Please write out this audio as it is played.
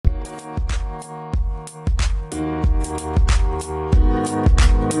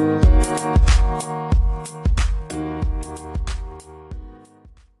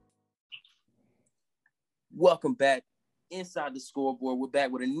Welcome back inside the scoreboard. We're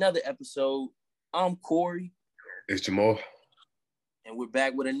back with another episode. I'm Corey. It's Jamal. And we're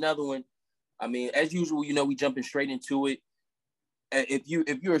back with another one. I mean, as usual, we jumping straight into it. If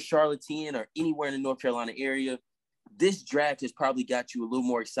you're a Charlottean or anywhere in the North Carolina area, this draft has probably got you a little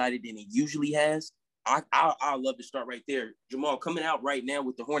more excited than it usually has. I'd love to start right there. Jamal, coming out right now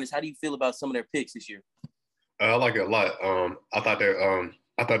with the Hornets, how do you feel about some of their picks this year? I like it a lot.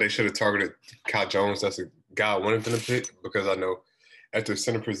 I thought they should have targeted Kai Jones. That's a guy I wanted them to pick because I know at their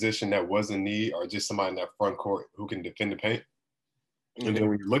center position that was a need, or just somebody in that front court who can defend the paint. Mm-hmm. And then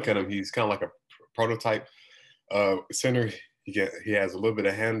when you look at him, he's kind of like a prototype center. He has a little bit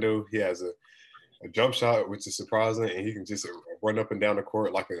of handle. He has a jump shot, which is surprising, and he can just run up and down the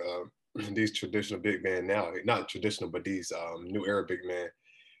court like these traditional big men now. Not traditional, but these new era big men,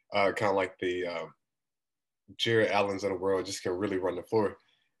 kind of like the Jared Allens of the world, just can really run the floor.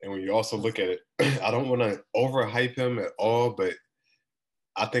 And when you also look at it, I don't want to overhype him at all, but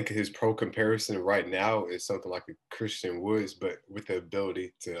I think his pro comparison right now is something like a Christian Woods, but with the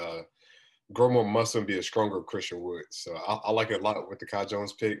ability to grow more muscle and be a stronger Christian Woods. So I like it a lot with the Kai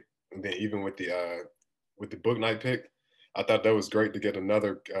Jones pick, and then even with the Bouknight pick, I thought that was great to get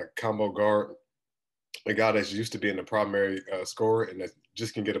another combo guard, a guy that's used to being the primary scorer and that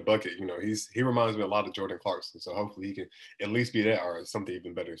just can get a bucket. He reminds me a lot of Jordan Clarkson. So hopefully he can at least be that or something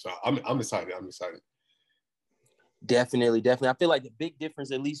even better. So I'm excited. Definitely. I feel like the big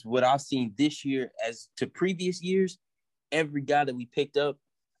difference, at least what I've seen this year as to previous years, every guy that we picked up,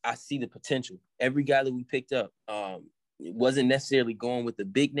 I see the potential. Every guy that we picked up, it wasn't necessarily going with the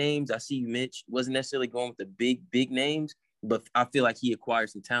big names. I see you, Mitch. Wasn't necessarily going with the big names, but I feel like he acquired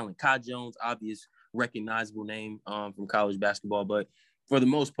some talent. Kai Jones, obvious, recognizable name from college basketball, but for the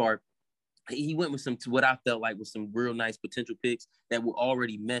most part, he went with what I felt like was some real nice potential picks that will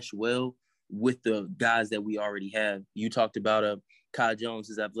already mesh well with the guys that we already have. You talked about Kai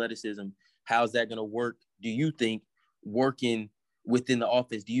Jones' athleticism. How's that going to work? Do you think working within the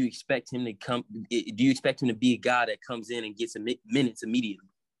offense? Do you expect him to be a guy that comes in and gets minutes immediately?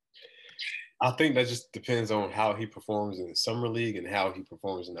 I think that just depends on how he performs in the summer league and how he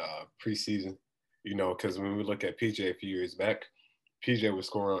performs in the preseason. Because when we look at PJ a few years back, PJ was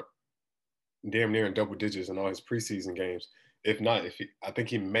scoring damn near in double digits in all his preseason games. If not, I think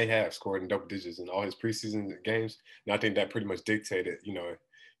he may have scored in double digits in all his preseason games. And I think that pretty much dictated,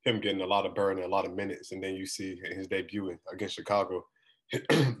 him getting a lot of burn and a lot of minutes. And then you see in his debut against Chicago,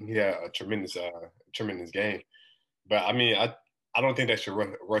 he had a tremendous game. But I mean, I don't think that should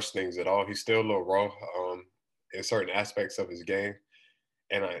rush things at all. He's still a little raw in certain aspects of his game.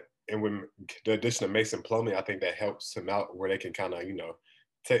 And when the addition of Mason Plumlee, I think that helps him out where they can kind of,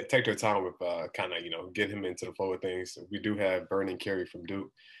 take their time with kind of, get him into the flow of things. We do have Vernon Carey from Duke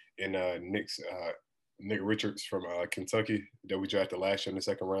and Nick Richards from Kentucky that we drafted last year in the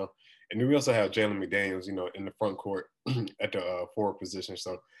second round. And then we also have Jalen McDaniels, in the front court at the forward position.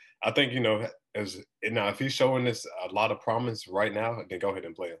 So I think, if he's showing us a lot of promise right now, then go ahead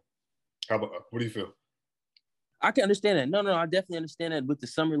and play him. What do you feel? I can understand that. No, I definitely understand that with the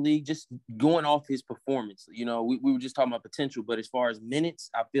summer league, just going off his performance. We were just talking about potential, but as far as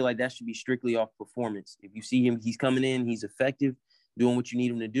minutes, I feel like that should be strictly off performance. If you see him, he's coming in, he's effective, doing what you need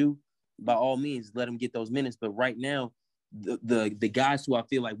him to do, by all means, let him get those minutes. But right now, the guys who I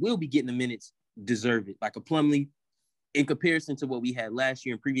feel like will be getting the minutes deserve it. Like a Plumlee, in comparison to what we had last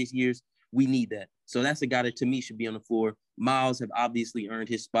year and previous years, we need that. So that's a guy that to me should be on the floor. Miles have obviously earned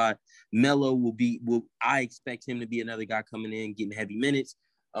his spot. Melo I expect him to be another guy coming in, getting heavy minutes.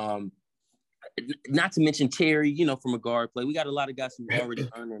 Not to mention Terry, from a guard play. We got a lot of guys who already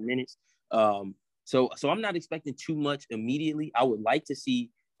earned their minutes. So I'm not expecting too much immediately. I would like to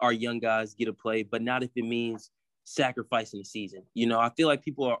see our young guys get a play, but not if it means sacrificing the season. I feel like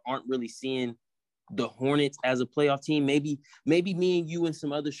people aren't really seeing the Hornets as a playoff team. Maybe me and you and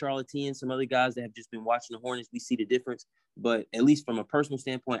some other Charlotteans, some other guys that have just been watching the Hornets, we see the difference. But at least from a personal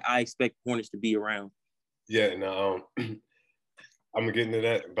standpoint, I expect Hornets to be around. Yeah, no, I'm gonna get into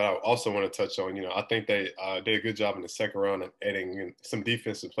that, but I also want to touch on, I think they did a good job in the second round of adding some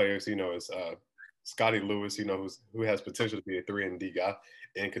defensive players. As Scotty Lewis, who has potential to be a 3-and-D guy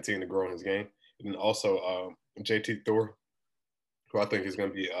and continue to grow in his game, and also JT Thor, who I think is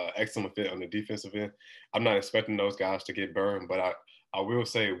going to be an excellent fit on the defensive end. I'm not expecting those guys to get burned, but I will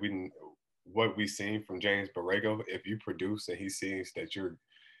say what we've seen from James Borrego, if you produce and he sees that you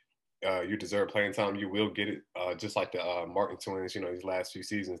deserve playing time, you will get it. Just like the Martin twins, these last few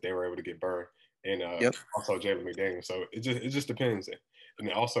seasons, they were able to get burned. And also Jalen McDaniels. So it just depends. And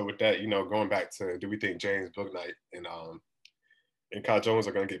then also with that, going back to, do we think James Bouknight and Kai Jones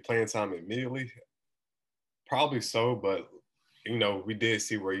are going to get playing time immediately? Probably so, but we did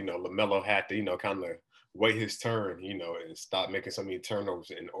see where LaMelo had to kind of wait his turn, and stop making so many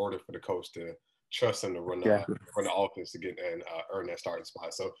turnovers in order for the coach to trust him to Exactly. run the offense to get and earn that starting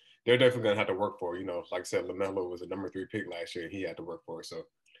spot. So they're definitely gonna have to work for it. Like I said, LaMelo was a number 3 pick last year, and he had to work for it. So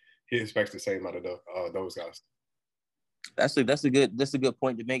he expects the same out of those guys. That's a good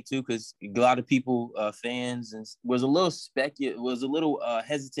point to make too, because a lot of people, fans, and was a little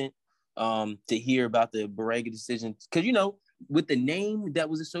hesitant to hear about the Borrega decision, because with the name that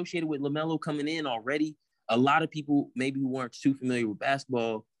was associated with LaMelo coming in already, a lot of people maybe who weren't too familiar with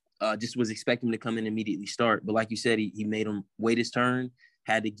basketball just was expecting him to come in and immediately start. But like you said, he made him wait his turn,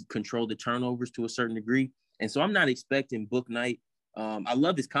 had to control the turnovers to a certain degree, and so I'm not expecting Book Night. I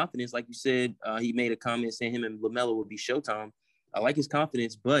love his confidence. Like you said, he made a comment saying him and LaMelo would be Showtime. I like his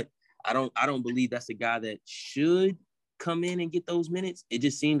confidence, but I don't believe that's a guy that should come in and get those minutes. It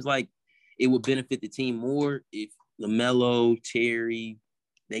just seems like it would benefit the team more if LaMelo, Terry,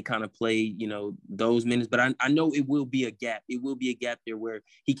 they kind of play, those minutes. But I know it will be a gap. It will be a gap there where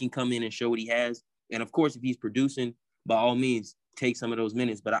he can come in and show what he has. And of course, if he's producing, by all means, take some of those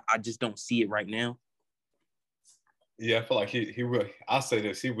minutes. But I just don't see it right now. Yeah, I feel like he will. I'll say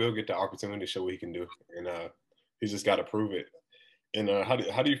this: he will get the opportunity to show what he can do, and he just got to prove it. And how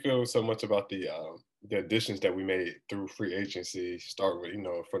do you feel so much about the additions that we made through free agency? Start with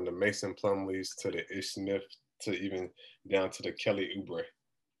from the Mason Plumlees to the Ish Smith to even down to the Kelly Oubre.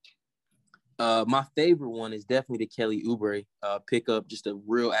 My favorite one is definitely the Kelly Oubre pickup. Just a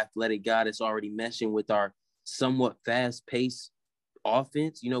real athletic guy that's already meshing with our somewhat fast paced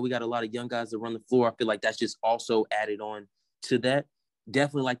offense. We got a lot of young guys that run the floor. I feel like that's just also added on to that.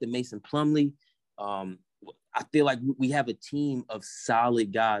 Definitely like the Mason Plumlee. I feel like we have a team of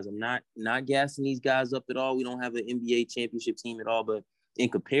solid guys. I'm not gassing these guys up at all. We don't have an NBA championship team at all, but in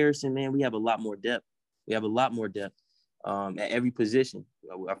comparison, man, we have a lot more depth. At every position.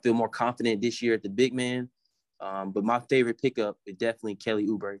 I feel more confident this year at the big man. But my favorite pickup is definitely Kelly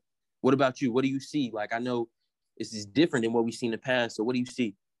Oubre. What about you? What do you see? Like, I know this is different than what we've seen in the past. So what do you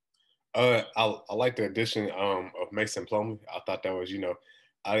see? I like the addition of Mason Plumlee. I thought that was,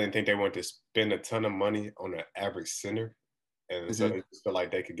 I didn't think they wanted to spend a ton of money on an average center. And so they just felt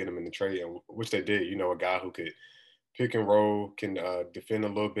like they could get him in the trade, and which they did. A guy who could pick and roll, can defend a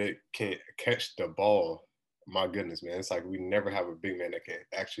little bit, can catch the ball. My goodness, man. It's like we never have a big man that can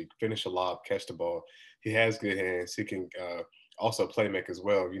actually finish a lob, catch the ball. He has good hands. He can also play make as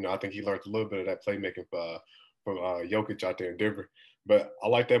well. I think he learned a little bit of that playmaking from Jokic out there in Denver. But I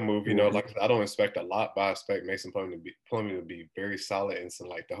like that move. Like I don't expect a lot, but I expect Mason Plumlee to be very solid and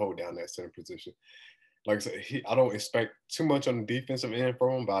to hold down that center position. Like I said, I don't expect too much on the defensive end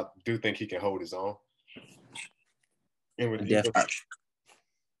from him, but I do think he can hold his own. And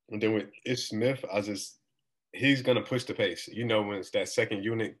then with Ish Smith, he's gonna push the pace. When it's that second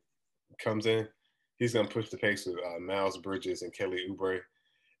unit comes in, he's gonna push the pace with Miles Bridges and Kelly Oubre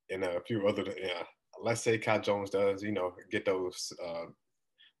and a few other. Let's say Kai Jones does, get those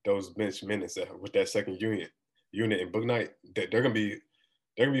bench minutes with that second unit and Book Night. They're gonna be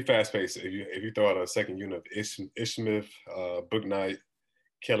fast paced. If you throw out a second unit of Ish Smith, Book Night,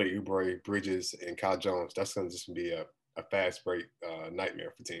 Kelly Oubre, Bridges, and Kai Jones, that's gonna just be a fast break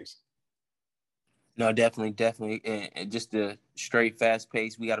nightmare for teams. No, definitely. And just the straight fast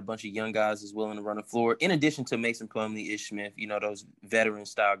pace. We got a bunch of young guys that's willing to run the floor. In addition to Mason Plumlee, Ish Smith, those veteran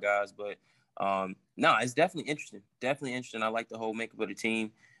style guys. But no, it's definitely interesting. Definitely interesting. I like the whole makeup of the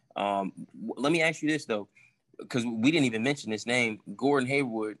team. Let me ask you this though, because we didn't even mention his name, Gordon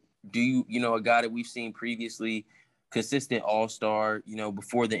Hayward. Do you, a guy that we've seen previously, consistent all-star,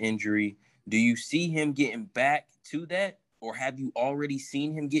 before the injury. Do you see him getting back to that? Or have you already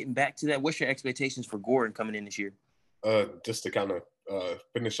seen him getting back to that? What's your expectations for Gordon coming in this year? Just to kind of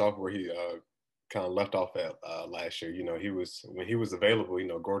finish off where he kind of left off at last year. When he was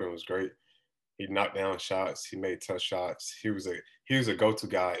available, Gordon was great. He knocked down shots. He made tough shots. He was a go-to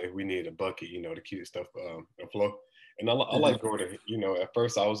guy if we needed a bucket, to keep the stuff afloat. And I like Gordon. At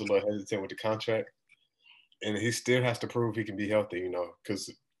first I was a little hesitant with the contract, and he still has to prove he can be healthy.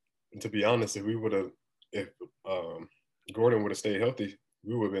 Because to be honest, if Gordon would have stayed healthy,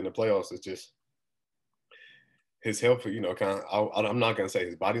 we would have been in the playoffs. It's just his health, I'm not gonna say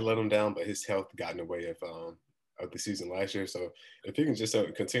his body let him down, but his health got in the way of the season last year. So if he can just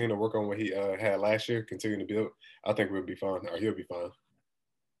continue to work on what he had last year, continue to build, I think we'll be fine, or he'll be fine.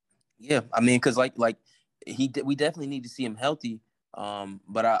 Yeah, I mean, because like we definitely need to see him healthy.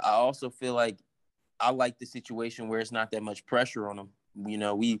 But I also feel like I like the situation where it's not that much pressure on him.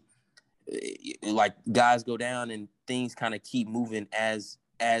 We like guys go down and things kind of keep moving as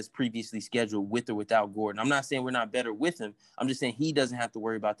as previously scheduled with or without Gordon. I'm not saying we're not better with him. I'm just saying he doesn't have to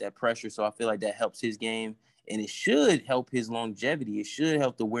worry about that pressure. So I feel like that helps his game, and it should help his longevity. It should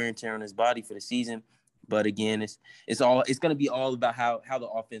help the wear and tear on his body for the season. But again, it's going to be all about how the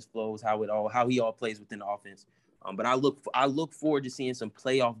offense flows, how he all plays within the offense. But I look forward to seeing some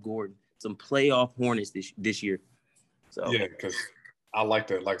playoff Gordon, some playoff Hornets this year. So yeah, because I like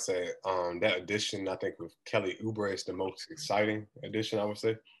to say that addition. I think with Kelly Oubre is the most exciting addition, I would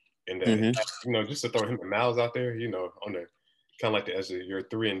say, and just to throw him and Miles out there, on the kind of like as your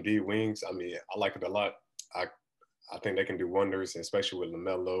 3-and-D wings. I mean, I like it a lot. I think they can do wonders, especially with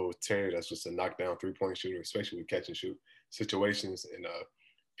LaMelo, Terry. That's just a knockdown 3-point shooter, especially with catch and shoot situations. And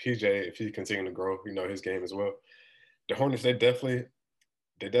PJ, if he continue to grow, his game as well. The Hornets, they definitely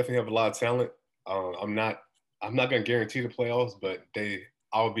have a lot of talent. I'm not going to guarantee the playoffs, but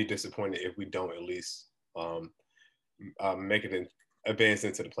I would be disappointed if we don't at least make it advance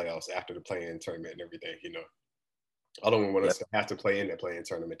into the playoffs after the play-in tournament and everything. I don't want us to have to play in that play-in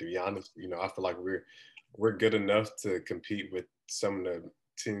tournament. To be honest, I feel like we're good enough to compete with some of the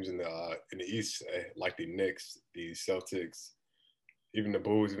teams in the East, like the Knicks, the Celtics, even the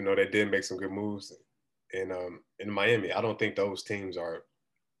Bulls. Even though they did make some good moves, and in Miami, I don't think those teams are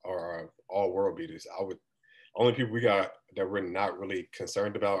all world beaters. Only people we got that we're not really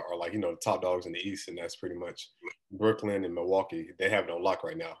concerned about are like, the top dogs in the East, and that's pretty much Brooklyn and Milwaukee. They have it on lock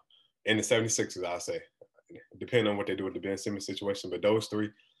right now. And the 76ers, I'll say, depending on what they do with the Ben Simmons situation. But those three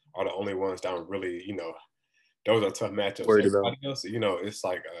are the only ones that I'm really, those are tough matchups. Everybody else, it's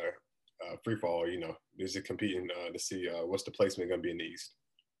like a free fall, they're just competing to see what's the placement going to be in the East.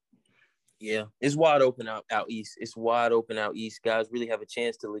 Yeah, it's wide open out East. It's wide open out East. Guys really have a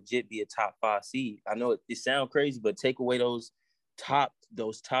chance to legit be a top 5 seed. I know it sounds crazy, but take away those top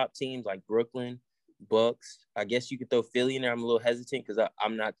teams like Brooklyn, Bucks. I guess you could throw Philly in there. I'm a little hesitant because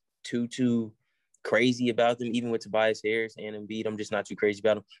I'm not too crazy about them, even with Tobias Harris and Embiid. I'm just not too crazy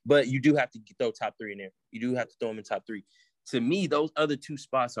about them. But you do have to throw top 3 in there. You do have to throw them in top 3. To me, those other 2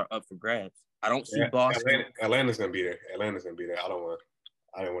 spots are up for grabs. I don't see Boston. Atlanta's going to be there. I don't want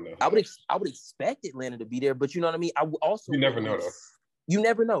to. I would expect Atlanta to be there, but you know what I mean? I also You never know, though. You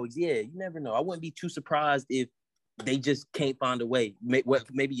never know. Yeah, you never know. I wouldn't be too surprised if they just can't find a way.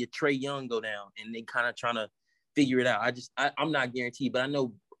 Maybe a Trae Young go down and they kind of trying to figure it out. I'm not guaranteed, but I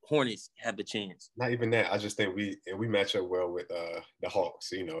know Hornets have the chance. Not even that. I just think we match up well with the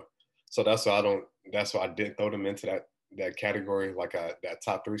Hawks, So that's why I didn't throw them into that category, like that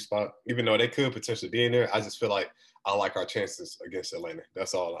top 3 spot. Even though they could potentially be in there, I just feel like I like our chances against Atlanta.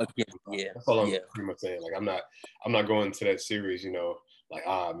 That's all. That's all I'm pretty much saying. Like I'm not going to that series, like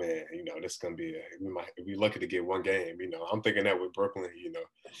man, this is gonna be we might be lucky to get one game. I'm thinking that with Brooklyn,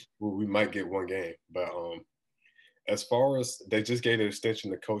 we might get one game. But as far as they just gave the extension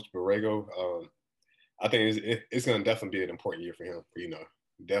to Coach Borrego, I think it's gonna definitely be an important year for him.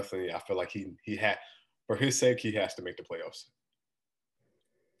 Definitely, I feel like he had, for his sake, he has to make the playoffs.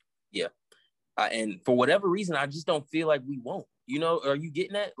 Yeah. And for whatever reason, I just don't feel like we won't. Are you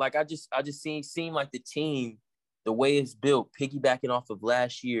getting that? Like I just seem like the team, the way it's built, piggybacking off of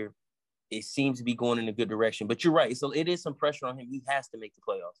last year, it seems to be going in a good direction. But you're right. So it is some pressure on him. He has to make the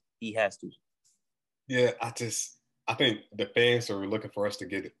playoffs. He has to. Yeah, I think the fans are looking for us to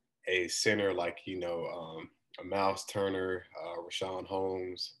get a center like, a Miles Turner, Rashawn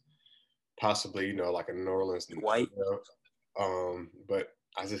Holmes, possibly, like a New Orleans White. But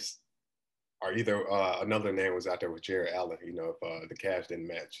I just or either another name was out there with Jared Allen, if the Cavs didn't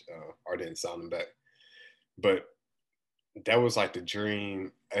match or didn't sign him back. But that was like the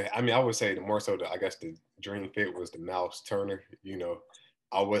dream. I mean, I would say more so I guess the dream fit was the Miles Turner.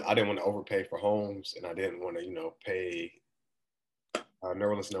 I didn't want to overpay for Holmes, and I didn't want to, pay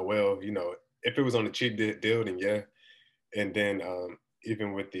Nerlens Noel. If it was on a cheap deal, then yeah. And then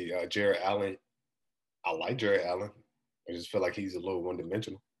even with the Jared Allen, I like Jared Allen. I just feel like he's a little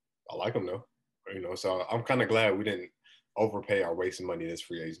one-dimensional. I like him though. So I'm kind of glad we didn't overpay or waste money this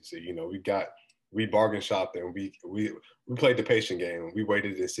free agency. We bargain shopped and we played the patient game. We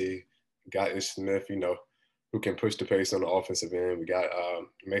waited to see, got Ish Smith, who can push the pace on the offensive end. We got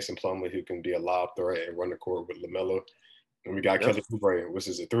Mason Plumlee, who can be a lob threat and run the court with LaMelo. And we got Kelly Oubre, which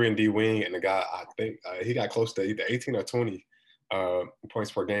is a 3-and-D wing, and the guy, I think he got close to either 18 or 20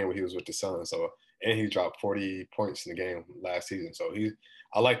 points per game when he was with the Suns. So, and he dropped 40 points in the game last season. So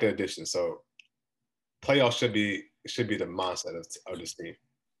I like the addition. So playoffs should be the mindset of this team.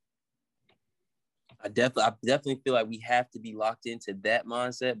 I definitely feel like we have to be locked into that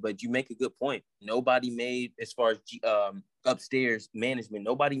mindset. But you make a good point. Nobody made, as far as upstairs management,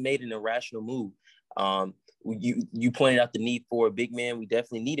 nobody made an irrational move. You pointed out the need for a big man. We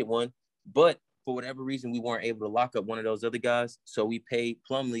definitely needed one, but for whatever reason, we weren't able to lock up one of those other guys. So we paid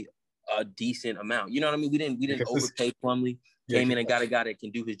Plumlee a decent amount. You know what I mean? We didn't overpay Plumlee. Came in and got a guy that can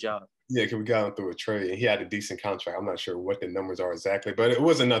do his job. Yeah, because we got him through a trade, and he had a decent contract. I'm not sure what the numbers are exactly, but it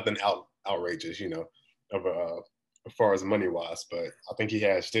wasn't nothing outrageous, of as far as money wise. But I think he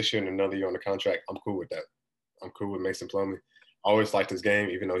has this year and another year on the contract. I'm cool with that. I'm cool with Mason Plumlee. I always liked his game,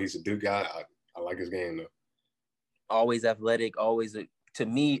 even though he's a Duke guy. I like his game though. Always athletic, always to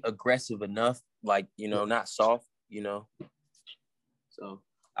me aggressive enough, like not soft, So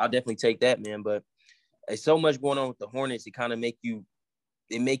I'll definitely take that, man. But there's so much going on with the Hornets. It kind of make you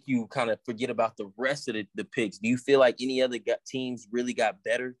kind of forget about the rest of the picks. Do you feel like any other teams really got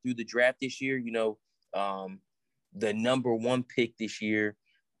better through the draft this year? The number one pick this year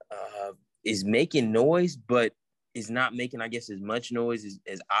is making noise, but is not making, I guess, as much noise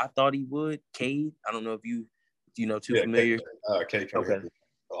as I thought he would. Cade, I don't know if you too familiar. Cade Cunningham. Okay.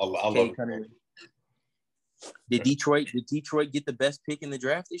 I love Cade. Did Detroit get the best pick in the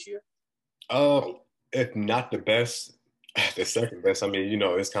draft this year? If not the best, the second best. I mean,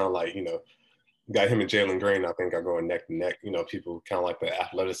 it's kind of like, got him and Jalen Green, I think, are going neck to neck. People kind of like the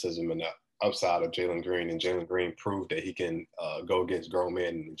athleticism and the upside of Jalen Green, and Jalen Green proved that he can go against grown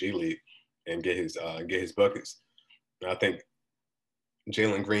men in the G League and get his buckets. And I think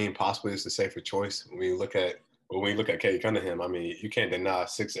Jalen Green possibly is the safer choice when you look at Cade Cunningham. I mean, you can't deny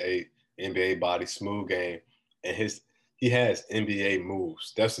 6'8" NBA body, smooth game, and he has NBA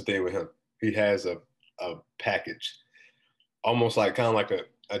moves. That's the thing with him. He has a package, almost like kind of like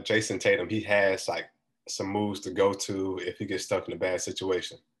a Jason Tatum. He has like some moves to go to if he gets stuck in a bad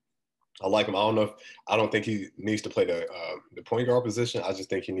situation. I like him. I don't think he needs to play the point guard position. I just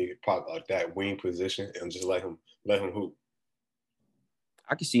think he needs probably that wing position and just let him hoop.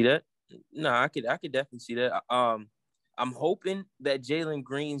 I can see that. No, I could definitely see that. I'm hoping that Jalen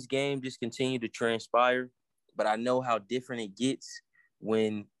Green's game just continue to transpire, but I know how different it gets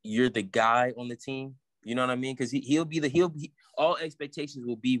when you're the guy on the team. You know what I mean? Because he'll be all expectations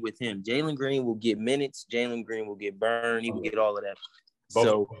will be with him. Jalen Green will get minutes. Jalen Green will get burned. He will get all of that.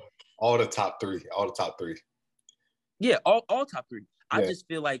 So all the top three. Yeah, all top three. Yeah. I just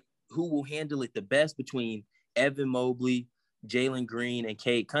feel like who will handle it the best between Evan Mobley, Jalen Green, and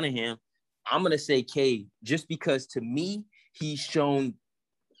Cade Cunningham. I'm gonna say Cade, just because to me he's shown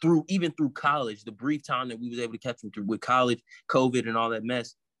even through college, the brief time that we was able to catch him through with college, COVID, and all that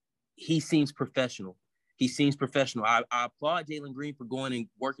mess, he seems professional. I applaud Jalen Green for going and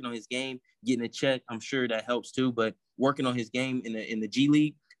working on his game, getting a check. I'm sure that helps too, but working on his game in the G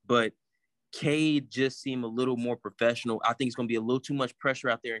League. But Cade just seemed a little more professional. I think it's going to be a little too much pressure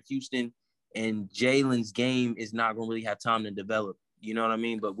out there in Houston, and Jalen's game is not going to really have time to develop. You know what I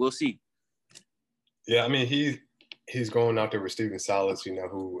mean? But we'll see. Yeah, I mean, he's going out there with Steven Silas,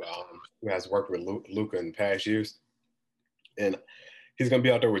 who has worked with Luka in past years. And he's going to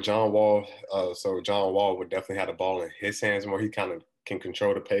be out there with John Wall. So John Wall would definitely have the ball in his hands more. He kind of can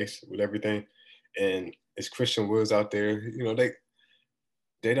control the pace with everything. And it's Christian Woods out there.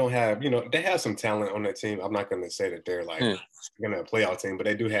 They don't have, they have some talent on that team. I'm not going to say that they're like going to play out team, but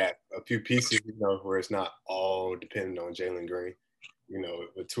they do have a few pieces, where it's not all dependent on Jalen Green.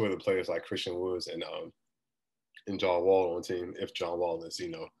 With two other players like Christian Woods and John Wall on the team. If John Wall is,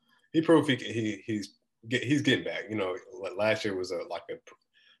 he proved he's getting back. Last year was kind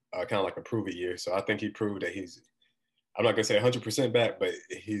of like a prove it year. So I think he proved that he's. I'm not gonna say 100% back, but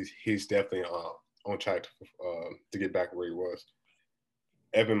he's definitely on track to get back where he was.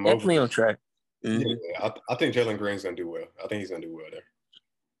 Evan Mobley definitely on track. Mm-hmm. Yeah, I think Jalen Green's gonna do well. I think he's gonna do well there.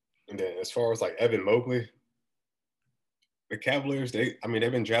 And then as far as like Evan Mobley, the Cavaliers, they've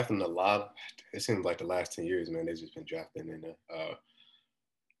been drafting a lot. It seems like the last 10 years, man, they've just been drafting. And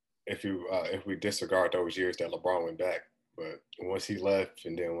if we disregard those years that LeBron went back, but once he left,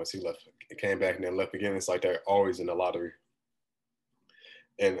 it came back and then left again. It's like they're always in the lottery.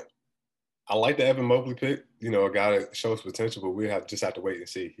 And I like the Evan Mobley pick. A guy that shows potential, but we just have to wait and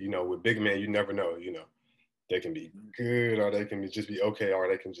see. With big men, you never know. They can be good, or they can just be okay, or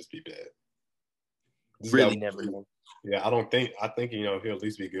they can just be bad. Really never know. Yeah, I think he'll at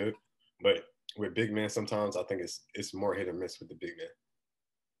least be good. But with big men, sometimes I think it's more hit or miss with the big men.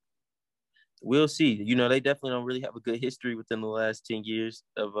 We'll see. They definitely don't really have a good history within the last 10 years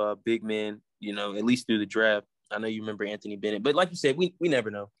of big men, at least through the draft. I know you remember Anthony Bennett, but like you said, we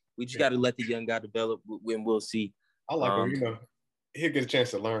never know. We just got to let the young guy develop when we'll see. I like him, he'll get a chance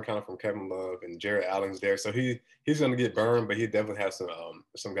to learn kind of from Kevin Love and Jared Allen's there. So he's going to get burned, but he definitely has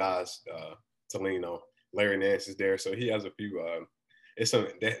some guys to lean on. Larry Nance is there. So he has a few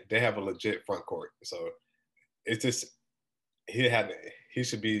they have a legit front court. So it's just he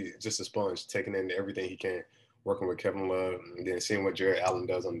should be just a sponge, taking in everything he can, working with Kevin Love, and then seeing what Jared Allen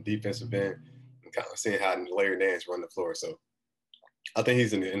does on the defensive end, and kind of seeing how Larry Nance run the floor. So I think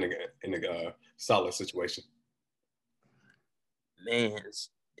he's in a solid situation. Man,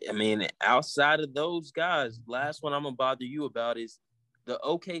 I mean, outside of those guys, last one I'm gonna bother you about is the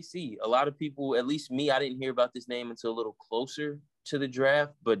OKC. A lot of people, at least me, I didn't hear about this name until a little closer to the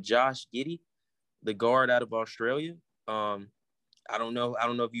draft. But Josh Giddey, the guard out of Australia, I don't know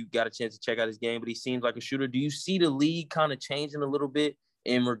if you got a chance to check out his game, but he seems like a shooter. Do you see the league kind of changing a little bit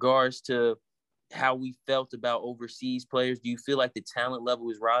in regards to how we felt about overseas players? Do you feel like the talent level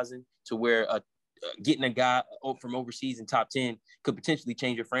is rising to where getting a guy from overseas in top 10 could potentially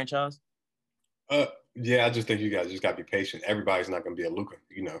change your franchise? Yeah, I just think you guys just got to be patient. Everybody's not going to be a Luka,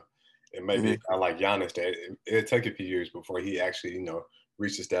 It may be kind of like Giannis that it'll take a few years before he actually,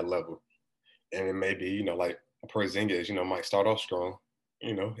 reaches that level. And it may be, like Porzingis, might start off strong,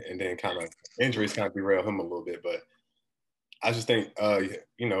 and then kind of injuries kind of derail him a little bit. But I just think,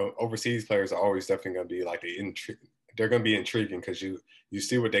 overseas players are always definitely going to be like they're going to be intriguing because you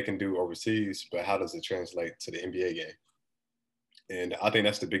see what they can do overseas, but how does it translate to the NBA game? And I think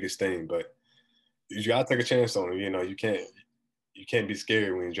that's the biggest thing. But you got to take a chance on them. You can't be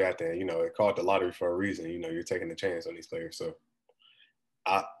scared when you're drafting. It called the lottery for a reason. You're taking a chance on these players. So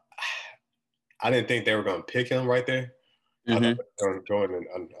I didn't think they were going to pick him right there. I thought they were going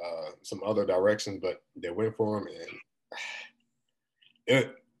in some other directions, but they went for him, and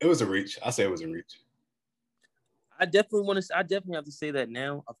it was a reach. I say it was a reach. I definitely have to say that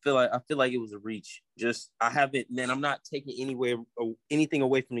now. I feel like it was a reach. I'm not taking anything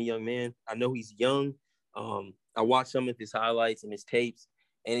away from the young man. I know he's young. I watched some of his highlights and his tapes,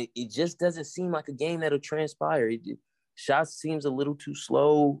 and it just doesn't seem like a game that'll transpire. Shots seems a little too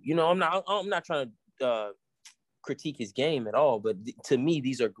slow. I'm not trying to critique his game at all, but to me,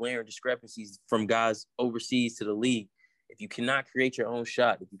 these are glaring discrepancies from guys overseas to the league. If you cannot create your own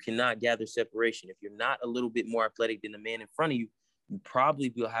shot, if you cannot gather separation, if you're not a little bit more athletic than the man in front of you, you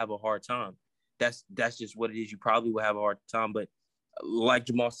probably will have a hard time. That's just what it is. You probably will have a hard time. But like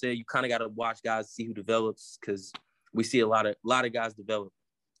Jamal said, you kind of got to watch guys, see who develops, because we see a lot of guys develop.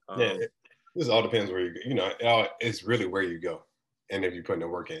 This all depends where you go. It's really where you go, and if you're putting the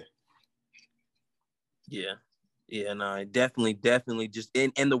work in. Yeah, no, definitely just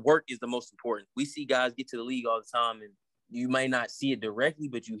and the work is the most important. We see guys get to the league all the time, and you might not see it directly,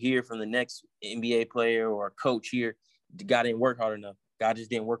 but you hear from the next NBA player or coach here, the guy didn't work hard enough. Guy just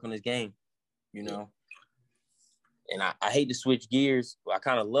didn't work on his game, And I hate to switch gears. Well, I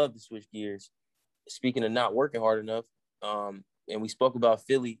kind of love to switch gears. Speaking of not working hard enough, and we spoke about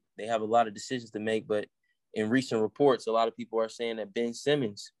Philly. They have a lot of decisions to make, but in recent reports, a lot of people are saying that Ben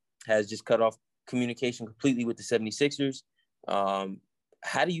Simmons has just cut off communication completely with the 76ers.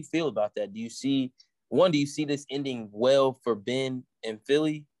 How do you feel about that? Do you see this ending well for Ben and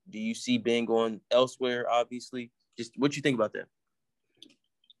Philly? Do you see Ben going elsewhere, obviously? Just what you think about that?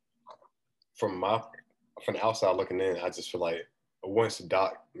 From the outside looking in, I just feel like once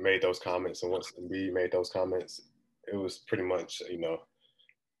Doc made those comments and once Embiid made those comments, it was pretty much, that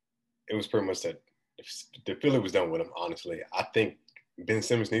the Philly was done with him, honestly. I think Ben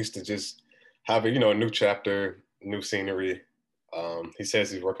Simmons needs to just have a new chapter, new scenery. He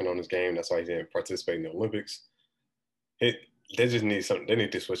says he's working on his game. That's why he didn't participate in the Olympics. They just need something. They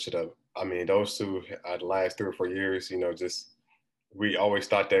need to switch it up. I mean, those two, the last 3 or 4 years, we always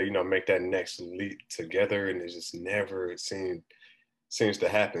thought that, make that next leap together, and it just never seems to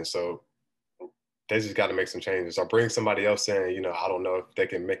happen. So they just got to make some changes or bring somebody else in. I don't know if they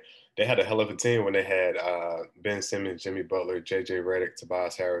can make. They had a hell of a team when they had Ben Simmons, Jimmy Butler, J.J. Redick,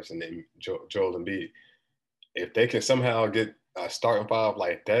 Tobias Harris, and then Joel Embiid. If they can somehow get a starting five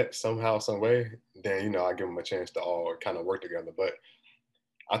like that somehow, some way, then I give them a chance to all kind of work together. But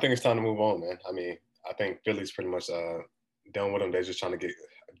I think it's time to move on, man. I mean, I think Philly's pretty much done with them. They're just trying to get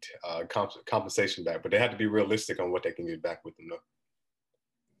compensation back, but they have to be realistic on what they can get back with them, though.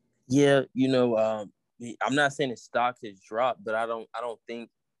 Yeah, I'm not saying his stock has dropped, but I don't think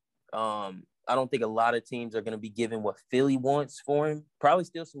a lot of teams are going to be given what Philly wants for him. Probably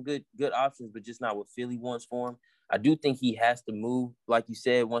still some good options, but just not what Philly wants for him. I do think he has to move, like you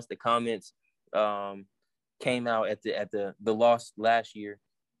said, once the comments came out at the loss last year.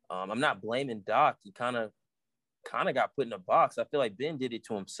 I'm not blaming Doc. He kind of got put in a box. I feel like Ben did it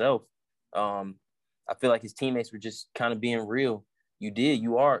to himself. I feel like his teammates were just kind of being real.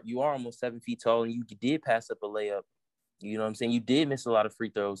 You are almost 7 feet tall, and you did pass up a layup. You know what I'm saying? You did miss a lot of free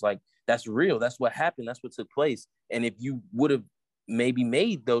throws. Like, that's real. That's what happened. That's what took place. And if you would have maybe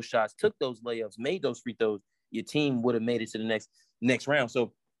made those shots, took those layups, made those free throws, your team would have made it to the next round.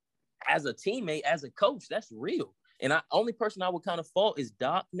 So as a teammate, as a coach, that's real. And only person I would kind of fault is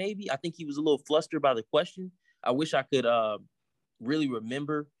Doc, maybe. I think he was a little flustered by the question. I wish I could really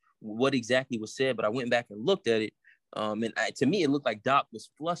remember what exactly was said, but I went back and looked at it. To me, it looked like Doc was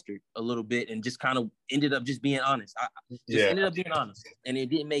flustered a little bit and just kind of ended up just being honest. Ended up being honest, and it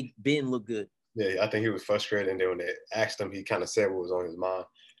didn't make Ben look good. Yeah, I think he was frustrated, and then when they asked him, he kind of said what was on his mind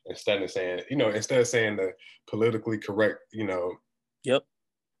instead of saying the politically correct, Yep.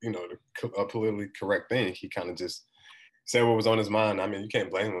 The politically correct thing. He kind of just said what was on his mind. I mean, you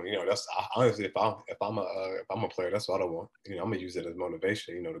can't blame him. That's honestly, if I'm a player, that's what I want. I'm gonna use it as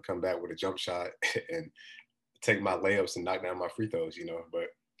motivation. To come back with a jump shot and take my layups and knock down my free throws. But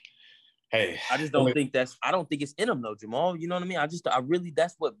hey, I just don't think I don't think it's in him though, Jamal. You know what I mean? I really,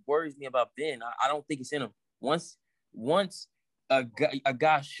 that's what worries me about Ben. I don't think it's in him. Once a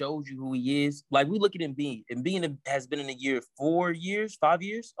guy shows you who he is, like we look at Embiid. Embiid has been in the year 5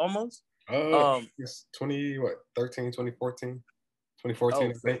 years almost. It's 2014, 2014,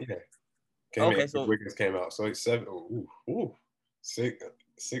 I think. Yeah. So Wiggins came out. So it's 7. Six,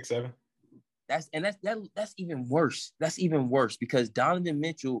 7. That's even worse. That's even worse because Donovan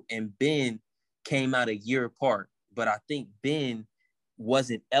Mitchell and Ben came out a year apart, but I think Ben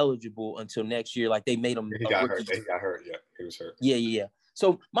wasn't eligible until next year. Like they made him. He got hurt. Yeah, he was hurt. Yeah.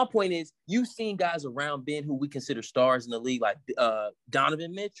 So my point is, you've seen guys around Ben who we consider stars in the league, like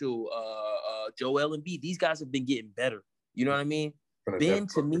Donovan Mitchell, Joel Embiid. These guys have been getting better. You know what I mean? Ben,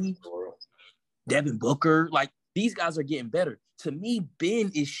 to me, Devin Booker, like these guys are getting better. To me,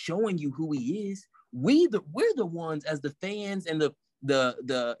 Ben is showing you who he is. We're the ones as the fans and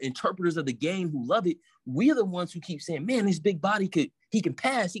the interpreters of the game who love it. We're the ones who keep saying, "Man, this big body he can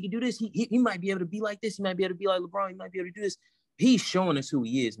pass, he can do this. He might be able to be like this. He might be able to be like LeBron. He might be able to do this." He's showing us who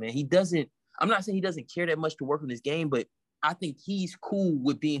he is, man. I'm not saying he doesn't care that much to work on his game, but I think he's cool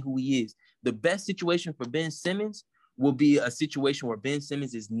with being who he is. The best situation for Ben Simmons will be a situation where Ben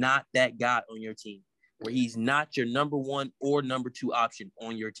Simmons is not that guy on your team, where he's not your number 1 or number 2 option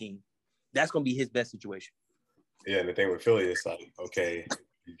on your team. That's going to be his best situation. Yeah, and the thing with Philly is like, okay,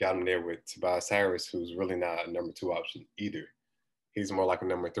 you got him there with Tobias Harris, who's really not a number 2 option either. He's more like a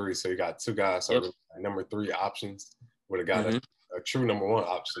number 3. So you got 2 guys, so really number 3 options would have got a true number 1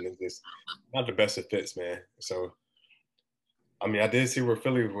 option. It's just not the best of fits, man. So, I mean, I did see where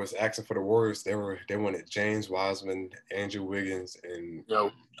Philly was asking for the Warriors. They wanted James Wiseman, Andrew Wiggins, and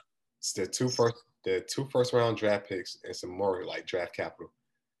the two first round draft picks and some more like draft capital.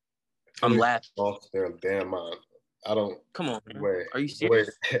 I'm laughing off their damn mind. I don't. Come on, man. Are you serious?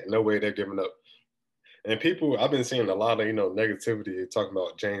 No way they're giving up. And people, I've been seeing a lot of negativity talking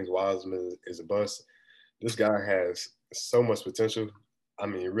about James Wiseman is a bust. This guy has so much potential. I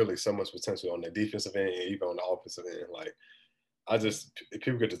mean, really so much potential on the defensive end and even on the offensive end. Like,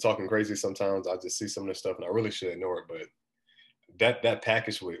 people get to talking crazy sometimes. I just see some of this stuff and I really should ignore it. But that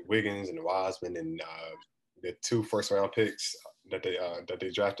package with Wiggins and Wiseman and the 2 first round picks that they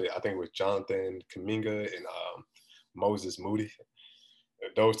drafted, I think with Jonathan Kuminga and Moses Moody.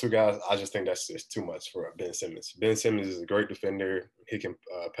 Those 2 guys, I just think that's just too much for Ben Simmons. Ben Simmons is a great defender. He can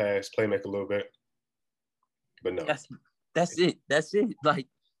pass, play make a little bit. But no. That's it. Like,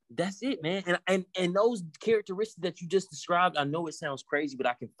 that's it, man. And those characteristics that you just described, I know it sounds crazy, but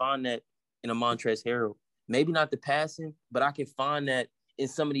I can find that in a Montrezl Harrell. Maybe not the passing, but I can find that in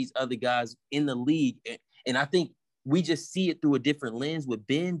some of these other guys in the league. And I think we just see it through a different lens with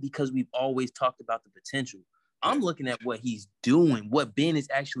Ben because we've always talked about the potential. I'm looking at what he's doing, what Ben is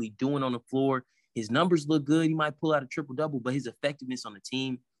actually doing on the floor. His numbers look good. He might pull out a triple-double, but his effectiveness on the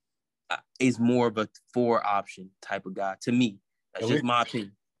team is more of a 4 option type of guy to me. That's just my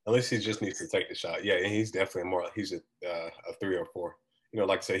opinion. Unless he just needs to take the shot. Yeah, and he's definitely he's a 3 or 4.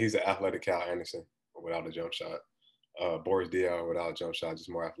 Like I said, he's an athletic Kyle Anderson without a jump shot. Boris Diaw without a jump shot, just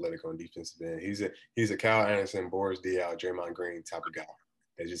more athletic on defensive end. He's a Kyle Anderson, Boris Diaw, Draymond Green type of guy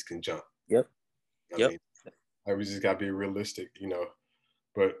that just can jump. Yep. I mean, we just got to be realistic,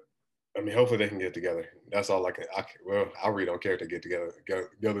 But, I mean, hopefully they can get together. That's all I really don't care if they get together,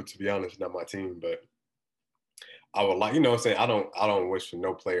 to be honest. Not my team, but I would like, I don't wish for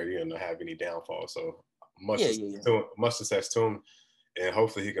no player, to have any downfall. So much success to him. And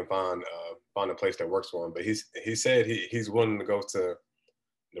hopefully he can find a place that works for him. But he said he's willing to go to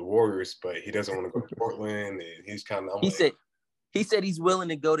the Warriors, but he doesn't want to go to Portland. And he's kind of. He said he's willing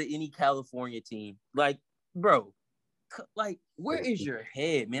to go to any California team. Like, bro, like, where is your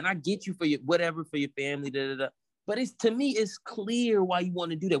head, man? I get you for your whatever for your family, but to me, it's clear why you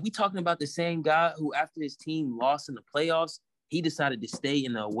want to do that. We talking about the same guy who, after his team lost in the playoffs, He decided to stay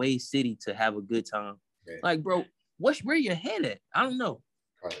in the away city to have a good time. Man. Like, bro, where your head at? I don't know.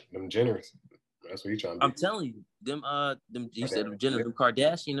 Right. Them Jenners. That's what he trying to do. I'm telling you, them you said them Jenners, them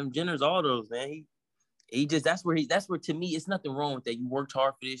Kardashian, them Jenners, all those, man. He just that's where to me, it's nothing wrong with that. You worked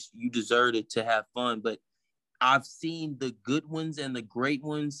hard for this, you deserve it to have fun. But I've seen the good ones and the great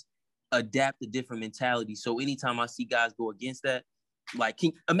ones adapt a different mentality. So anytime I see guys go against that, like,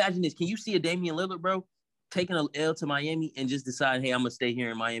 imagine this. Can you see a Damian Lillard, bro, taking an L to Miami and just decide, hey, I'm going to stay here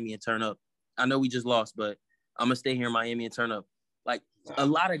in Miami and turn up? I know we just lost, but I'm going to stay here in Miami and turn up. Like, a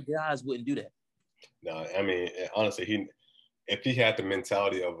lot of guys wouldn't do that. No, I mean, honestly, if he had the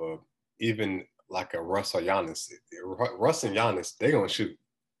mentality of even like a Russ or Giannis, Russ and Giannis, they're going to shoot.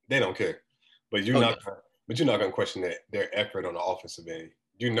 They don't care. But you're not going to question their effort on the offensive end.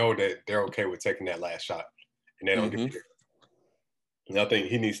 You know that they're okay with taking that last shot, and they don't get it. And I think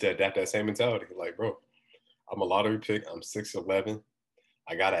he needs to adapt that same mentality. Like, bro, I'm a lottery pick. I'm 6'11".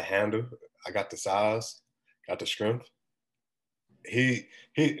 I got a handle. I got the size. Got the strength. The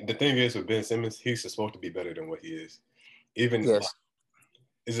thing is with Ben Simmons, he's supposed to be better than what he is. Even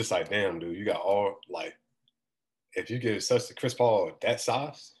it's just like, damn, dude, you got all, like, if you get such a Chris Paul that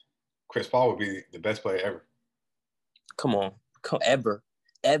size, Chris Paul would be the best player ever. Come on, ever.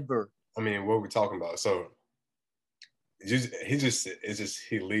 I mean, what are we talking about? So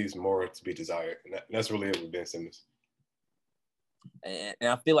he leaves more to be desired, and that's really it with Ben Simmons. And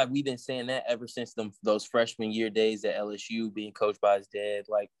I feel like we've been saying that ever since those freshman year days at LSU, being coached by his dad.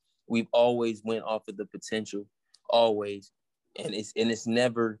 Like, we've always went off of the potential, always, and it's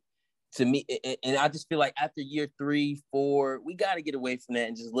never, to me. And I just feel like after year 3, 4, we got to get away from that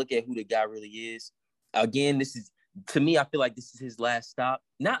and just look at who the guy really is. Again, to me, I feel like this is his last stop.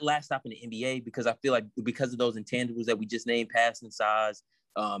 Not last stop in the NBA, because I feel like because of those intangibles that we just named, passing, size,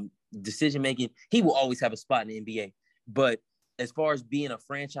 decision making, he will always have a spot in the NBA. But as far as being a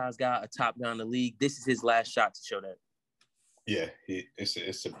franchise guy, a top guy in the league, this is his last shot to show that. Yeah,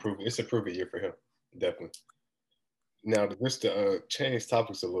 it's a proven year for him, definitely. Now, just to change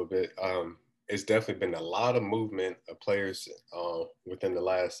topics a little bit, it's definitely been a lot of movement of players within the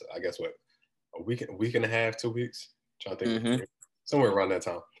last, I guess, a week and a half, 2 weeks. I'm trying to think, somewhere around that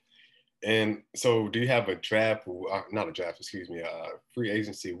time. And so, do you have a draft? Not a draft, excuse me. Free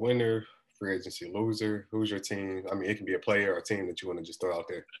agency winner, free agency loser. Who's your team? I mean, it can be a player or a team that you want to just throw out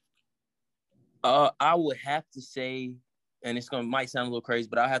there. I would have to say, and might sound a little crazy,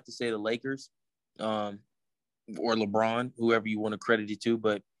 but I have to say the Lakers, or LeBron, whoever you want to credit it to.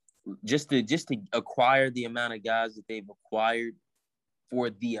 But just to acquire the amount of guys that they've acquired for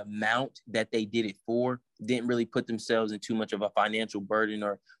the amount that they did it for, didn't really put themselves in too much of a financial burden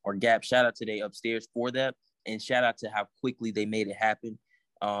or gap. Shout out to they upstairs for that, and shout out to how quickly they made it happen.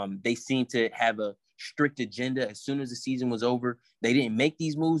 They seem to have a strict agenda. As soon as the season was over, they didn't make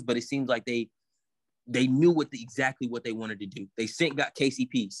these moves, but it seems like they knew exactly what they wanted to do. They got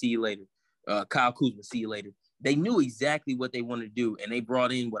KCP, see you later. Kyle Kuzma, see you later. They knew exactly what they wanted to do, and they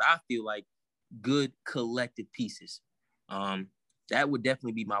brought in what I feel like good collective pieces. That would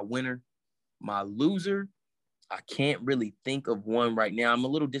definitely be my winner. My loser, I can't really think of one right now. I'm a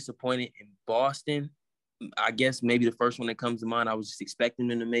little disappointed in Boston. I guess maybe the first one that comes to mind, I was just expecting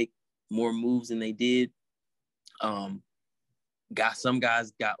them to make more moves than they did. Some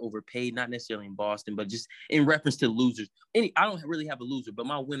guys got overpaid, not necessarily in Boston, but just in reference to losers. I don't really have a loser, but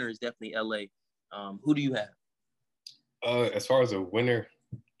my winner is definitely LA. Who do you have? As far as a winner,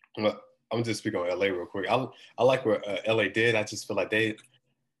 I'm just speaking on LA real quick. I like what LA did. I just feel like they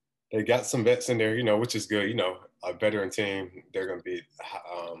got some vets in there, which is good. A veteran team, they're going to be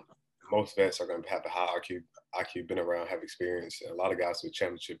most vets are going to have a high IQ, been around, have experience. A lot of guys with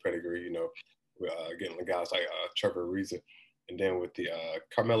championship pedigree, getting the guys like Trevor Ariza. And then with the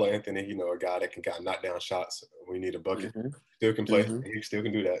Carmelo Anthony, a guy that can kind of knock down shots when you need a bucket. Still can play. He still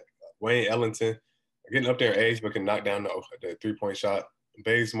can do that. Wayne Ellington, getting up there in age, but can knock down the three-point shot.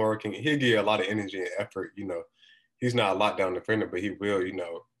 Bazemore, he'll give a lot of energy and effort. He's not a lockdown defender, but he will,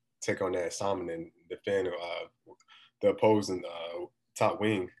 take on that assignment and defend the opposing top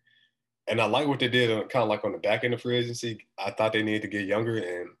wing. And I like what they did kind of like on the back end of free agency. I thought they needed to get younger,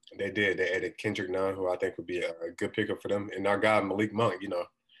 and they did. They added Kendrick Nunn, who I think would be a good pickup for them. And our guy, Malik Monk,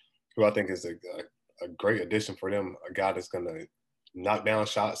 who I think is a great addition for them, a guy that's going to knock down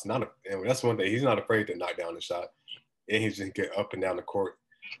shots. And that's one thing. He's not afraid to knock down the shot. And he's just get up and down the court.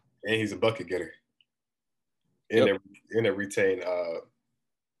 And he's a bucket getter. And they retain,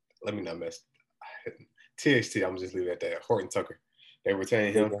 let me not mess. THT, I'm just leave it at that. Horton Tucker. They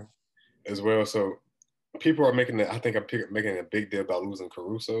retain him as well. So people are making a big deal about losing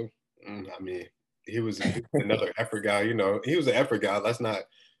Caruso. I mean, he was another effort guy. You know, he was an effort guy. Let's not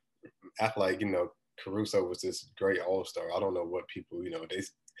act like, you know, Caruso was this great all-star. I don't know what people, you know,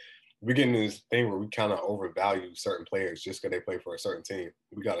 we're getting this thing where we kind of overvalue certain players just because they play for a certain team.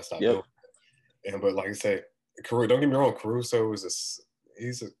 We got to stop doing that. But like I said, don't get me wrong, Caruso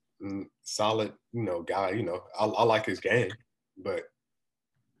he's a solid, you know, guy. You know, I like his game, but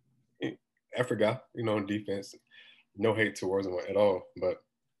effort guy, you know, in defense. No hate towards him at all. But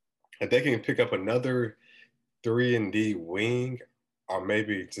if they can pick up another 3-and-D wing, or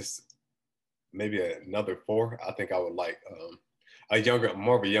maybe another 4, I think I would like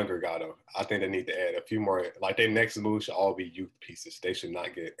more of a younger guy though. I think they need to add a few more. Like their next move should all be youth pieces. They should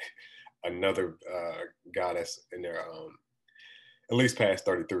not get another guy that's in there at least past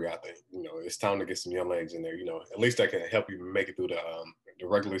 33. I think, you know, it's time to get some young legs in there. You know, at least that can help you make it through the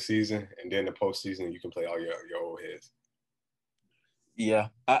regular season, and then the postseason you can play all your old heads. Yeah,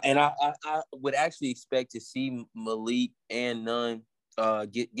 I would actually expect to see Malik and Nunn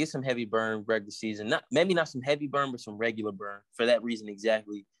get some heavy burn regular season. Maybe not some heavy burn, but some regular burn for that reason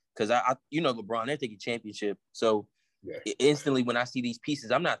exactly. Because I you know, LeBron, they're thinking championship. So instantly when I see these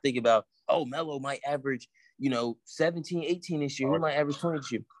pieces, I'm not thinking about, oh, Melo might average, you know, 17, 18 this year. He might average 20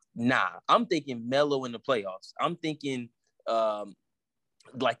 this year. Nah, I'm thinking Melo in the playoffs. I'm thinking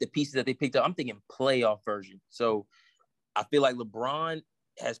like the pieces that they picked up. I'm thinking playoff version. So I feel like LeBron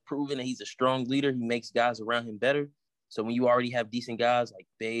has proven that he's a strong leader. He makes guys around him better. So when you already have decent guys like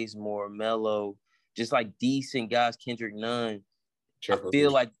Bazemore, Melo, just like decent guys, Kendrick Nunn, I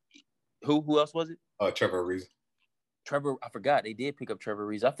feel like who else was it? Trevor Ariza. I forgot they did pick up Trevor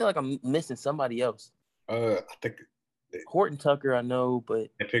Ariza. I feel like I'm missing somebody else. I think Horton Tucker, I know, but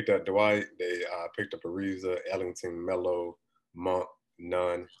they picked up Dwight. They picked up Ariza, Ellington, Melo, Monk,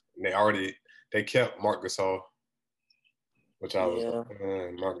 Nunn. And they kept Marc Gasol. Which I was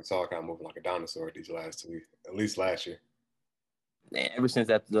Marc Gasol kind of moving like a dinosaur these last 2 weeks, at least last year. Man, ever since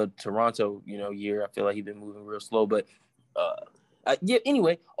that the Toronto, you know, year, I feel like he's been moving real slow. But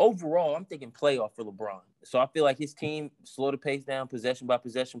anyway, overall, I'm thinking playoff for LeBron. So I feel like his team slow the pace down, possession by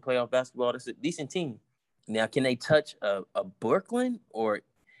possession, playoff basketball. That's a decent team. Now, can they touch a Brooklyn or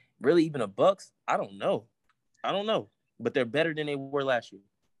really even a Bucks? I don't know. But they're better than they were last year.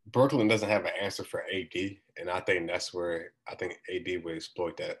 Brooklyn doesn't have an answer for AD, and I think that's where I think AD would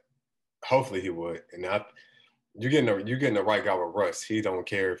exploit that. Hopefully he would. And you're getting the right guy with Russ. He don't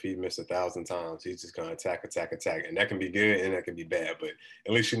care if he missed 1,000 times. He's just gonna attack, and that can be good and that can be bad. But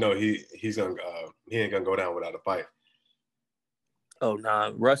at least you know he ain't gonna go down without a fight. Oh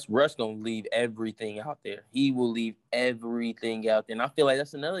nah, Russ gonna leave everything out there. He will leave everything out there, and I feel like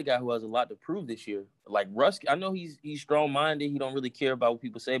that's another guy who has a lot to prove this year. Like Russ, I know he's strong minded. He don't really care about what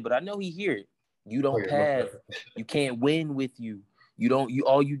people say, but I know he hear it. You don't pass. You can't win with you.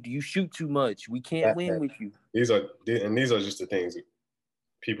 You shoot too much. We can't win with you. These are just the things that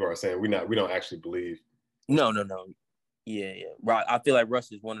people are saying. We don't actually believe. No. Yeah. Right. I feel like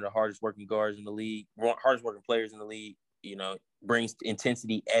Russ is one of the hardest working guards in the league, hardest working players in the league. You know, brings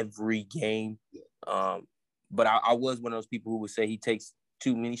intensity every game. But I was one of those people who would say he takes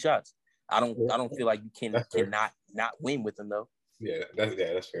too many shots. I don't feel like you cannot not win with him though. Yeah,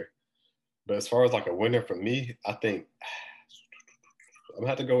 that's fair. But as far as like a winner for me, I think I'm gonna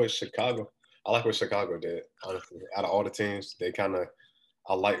have to go with Chicago. I like what Chicago did, honestly. Out of all the teams,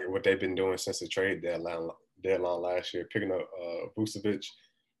 I like what they've been doing since the trade deadline last year, picking up Vucevic,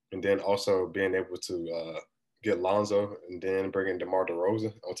 and then also being able to get Lonzo, and then bringing DeMar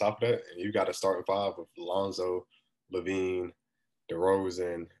DeRozan on top of that. And you got a starting 5 with Lonzo, LaVine,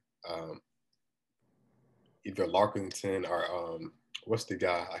 DeRozan, either Larkinson or what's the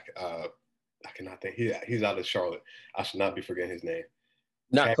guy? I cannot think. He's out of Charlotte. I should not be forgetting his name.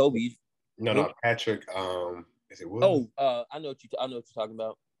 Not Patrick, Kobe. No, Patrick. Is it Williams? I know what you're talking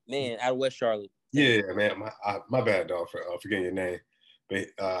about. Man, out of West Charlotte. Yeah, man. My bad, dog, for forgetting your name. But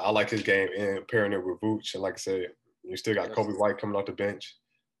I like his game and pairing it with Vooch. And like I said, you still got Kobe White coming off the bench.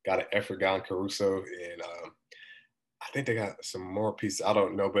 Got an effort guy in Caruso. And I think they got some more pieces. I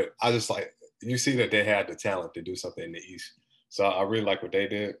don't know. But I just like, you see that they had the talent to do something in the East. So I really like what they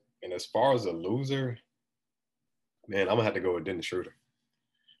did. And as far as a loser, man, I'm going to have to go with Dennis Schroeder.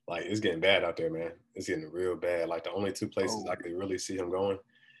 Like, it's getting bad out there, man. It's getting real bad. Like, the only 2 places I could really see him going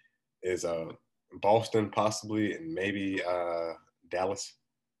is Boston, possibly, and maybe Dallas.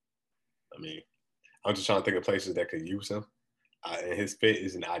 I mean, I'm just trying to think of places that could use him. And his fit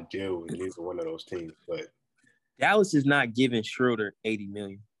isn't ideal with neither one of those teams. But Dallas is not giving Schroeder $80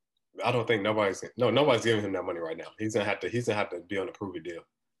 million. I don't think nobody's giving him that money right now. He's gonna have to be on a prove it deal.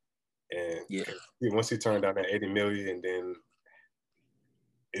 And once he turned down that $80 million, and then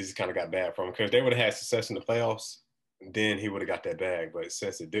it just kind of got bad for him because they would have had success in the playoffs, then he would have got that bag. But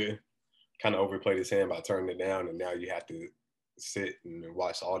since it didn't, kind of overplayed his hand by turning it down, and now you have to sit and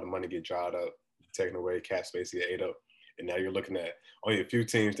watch all the money get dried up, taken away, cap space get ate up, and now you're looking at only a few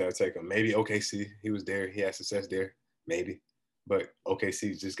teams that will take him. Maybe OKC, he was there, he had success there, maybe, but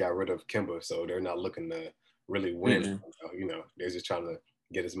OKC just got rid of Kemba, so they're not looking to really win. Mm-hmm. You know, they're just trying to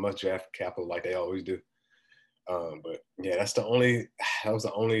get as much draft capital like they always do. But yeah, that was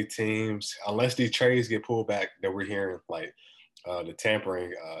the only teams, unless these trades get pulled back, that we're hearing like the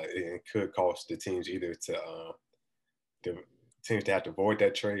tampering. It could cost the teams either to the teams to have to void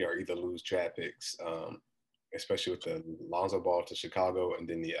that trade or either lose draft picks, especially with the Lonzo Ball to Chicago and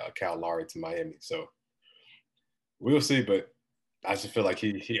then the Kyle Lowry to Miami. So we'll see, but I just feel like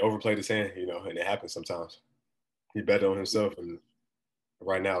he overplayed his hand, you know, and it happens sometimes. He bet on himself, and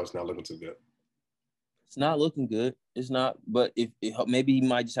right now it's not looking too good. It's not looking good. It's not. But if maybe he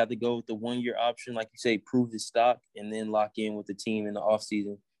might just have to go with the 1 year option, like you say, prove his stock, and then lock in with the team in the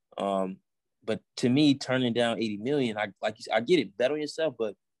offseason. But to me, turning down $80 million, I get it, bet on yourself,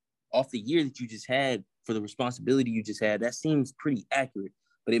 but off the year that you just had for the responsibility you just had, that seems pretty accurate.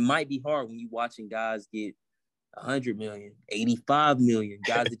 But it might be hard when you're watching guys get 100 million, 85 million,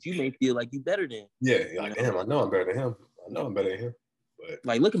 guys that you may feel like you better than. Yeah, like, damn, I know I'm better than him. I know I'm better than him. But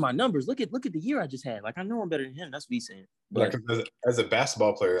like, look at my numbers. Look at the year I just had. Like, I know I'm better than him. That's what he's saying. But like, as a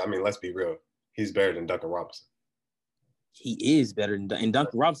basketball player, I mean, let's be real. He's better than Duncan Robinson. He is better than and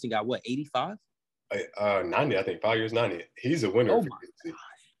Duncan Robinson got what, 85? 90, I think 5 years, 90. He's a winner. Oh my gosh.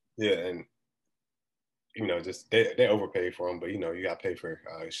 Yeah, and you know, just they overpay for him, but you know, you got to pay for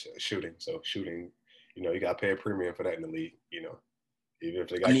shooting. So shooting, you know, you got to pay a premium for that in the league. You know, even if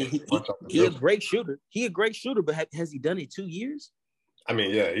they got. I mean, he a great shooter. He a great shooter, but has he done it 2 years? I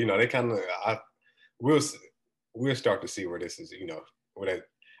mean, yeah, you know, they kind of. We'll start to see where this is. You know, where that.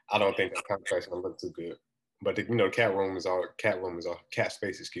 I don't think that contract's gonna look too good. But you know, cap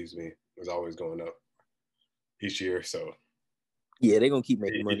space, excuse me, is always going up each year. So yeah, they're gonna keep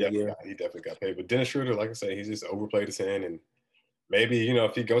making money. He definitely got paid. But Dennis Schroeder, like I said, he just overplayed his hand, and maybe, you know,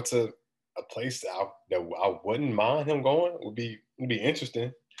 if he go to a place that I wouldn't mind him going, would be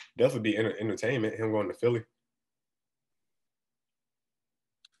interesting. Definitely be entertainment. Him going to Philly.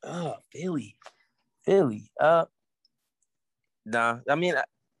 Oh, Philly. Nah, I mean,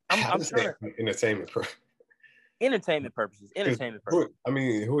 I'm trying to entertainment purposes. Entertainment purposes. I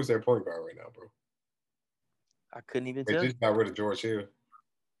mean, who is their point guard right now, bro? I couldn't even tell. They just got rid of George Hill.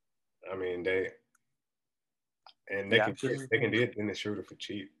 I mean, they can get Dennis Schroeder for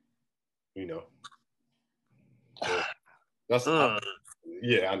cheap, you know. So that's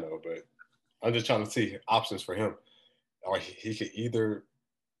yeah, I know, but I'm just trying to see options for him. Or he could either.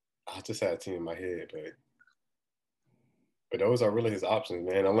 I just had a team in my head, but those are really his options,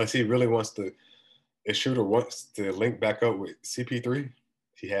 man. Unless he really wants to. If Schroeder wants to link back up with CP3,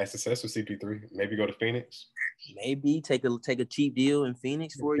 he has success with CP3. Maybe go to Phoenix. Maybe take a cheap deal in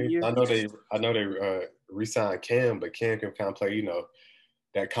Phoenix for a year. I know they re-signed Cam, but Cam can kind of play, you know,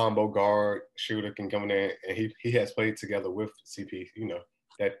 that combo guard. Shooter can come in there, and he has played together with CP. You know,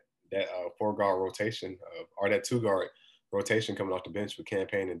 that 4-guard rotation or that 2-guard rotation coming off the bench with Cam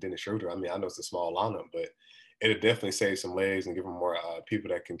Payne and Dennis Schroeder. I mean, I know it's a small lineup, but it'll definitely save some legs and give them more people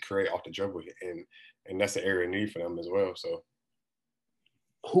that can create off the dribble, and that's the area of need for them as well. So,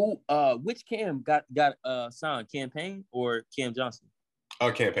 which Cam got signed? Cam Payne or Cam Johnson?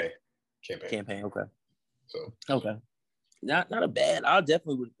 Cam Payne. Okay. So okay, not a bad. I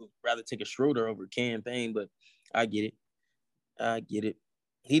definitely would rather take a Schroeder over Cam Payne, but I get it.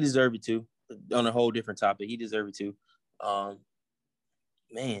 He deserved it too. On a whole different topic, he deserved it too.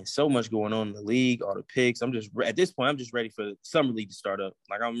 Man, so much going on in the league, all the picks. At this point, I'm just ready for summer league to start up.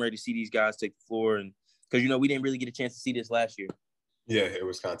 Like, I'm ready to see these guys take the floor, and because, you know, we didn't really get a chance to see this last year. Yeah, it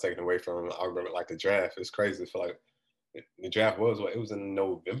was kind of taken away from him. I remember, like, the draft. It's crazy. I feel like the draft it was in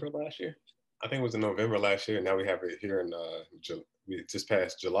November last year. I think it was in November last year. Now we have it here in we just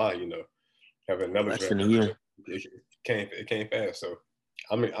passed July. You know, have another draft. Year. It came fast. So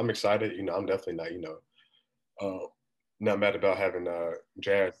I'm excited. You know, I'm definitely not, you know, not mad about having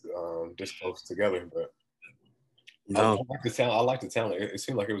drafts this close together, but no. I like the talent. I like the talent. It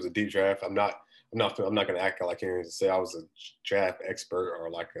seemed like it was a deep draft. I'm not going to act like here and say I was a draft expert or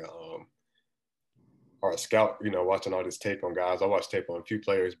like or a scout. You know, watching all this tape on guys. I watched tape on a few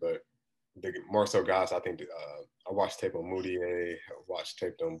players, but more so guys. I think I watched tape on Moutier. I watched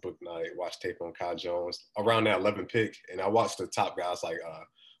tape on Bouknight. Watched tape on Kai Jones around that 11 pick, and I watched the top guys like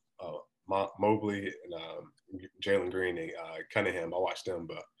Mobley and Jalen Green and Cunningham. I watched them,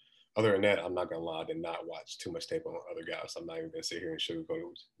 but other than that, I'm not gonna lie, I did not watch too much tape on other guys. I'm not even gonna sit here and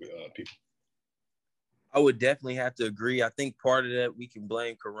sugarcoat people. I would definitely have to agree. I think part of that we can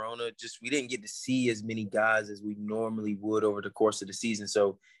blame Corona. Just we didn't get to see as many guys as we normally would over the course of the season.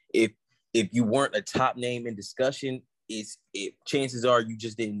 So if you weren't a top name in discussion, chances are you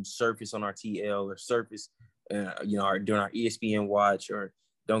just didn't surface on our TL or surface, during our ESPN watch or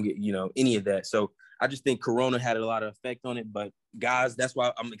don't get any of that. So I just think Corona had a lot of effect on it. But guys, that's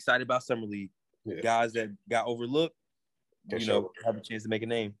why I'm excited about Summer League. Yeah. Guys that got overlooked, have a chance to make a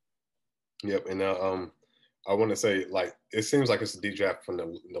name. Yep, and I want to say, like, it seems like it's a deep draft from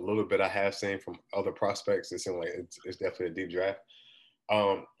the little bit I have seen from other prospects. It seems like it's definitely a deep draft.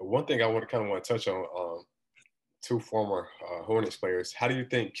 One thing I want to touch on, two former Hornets players. How do you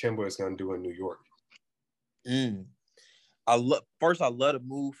think Kemba is going to do in New York? I love the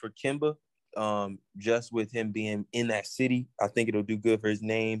move for Kemba. Just with him being in that city, I think it'll do good for his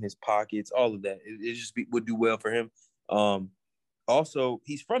name, his pockets, all of that. It just would do well for him. Also,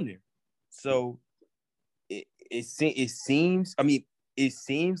 he's from there, so it seems. I mean, it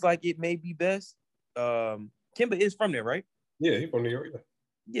seems like it may be best. Kemba is from there, right? Yeah, he's from New York.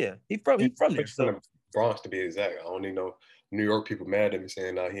 Yeah, he's from there. So. From the Bronx, to be exact. I only know New York people mad at me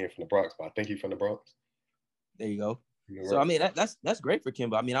saying he ain't from the Bronx, but I think he's from the Bronx. There you go. So I mean that's great for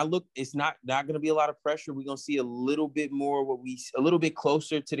Kemba. I mean, it's not going to be a lot of pressure. We're going to see a little bit more a little bit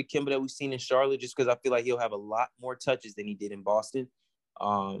closer to the Kemba that we've seen in Charlotte, just because I feel like he'll have a lot more touches than he did in Boston.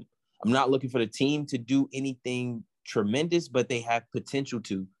 I'm not looking for the team to do anything tremendous, but they have potential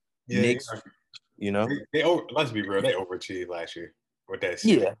to. Yeah, Knicks, let's be real, they overachieved last year with that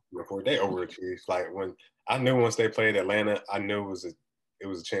season. Yeah, before they overachieved. Like when I knew once they played Atlanta, I knew it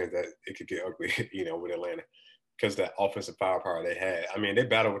was a chance that it could get ugly, with Atlanta. Because that offensive firepower they had. I mean, they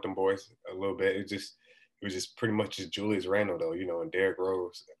battled with them boys a little bit. It was just pretty much just Julius Randle though, and Derrick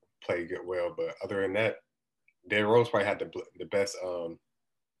Rose played good well. But other than that, Derrick Rose probably had the best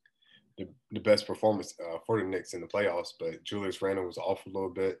the best performance for the Knicks in the playoffs. But Julius Randle was off a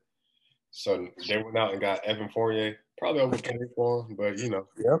little bit, so they went out and got Evan Fournier, probably overpaid for him, but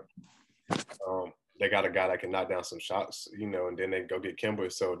Yep. They got a guy that can knock down some shots, and then they go get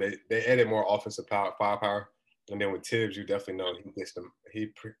Kemba. So they added more offensive firepower. And then with Tibbs, you definitely know he gets them.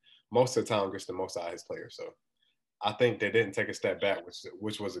 Most of the time gets the most out of his players. So I think they didn't take a step back,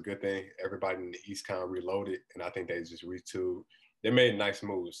 which was a good thing. Everybody in the East kind of reloaded, and I think they just retooled. They made nice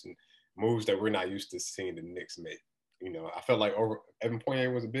moves and moves that we're not used to seeing the Knicks make. I felt like Evan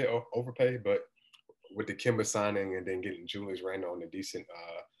Fournier was a bit overpaid, but with the Kemba signing and then getting Julius Randle on a decent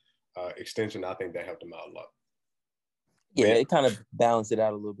extension, I think that helped them out a lot. Yeah, it kind of balanced it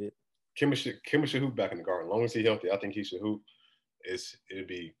out a little bit. Kemba should hoop back in the Garden. As long as he's healthy, I think he should hoop. It'd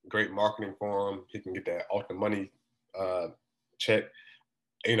be great marketing for him. He can get that off the money check.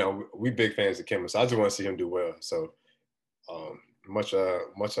 We big fans of Kemba, so I just want to see him do well. So much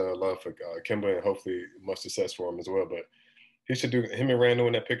love for Kemba, and hopefully much success for him as well. But he should do him and Randle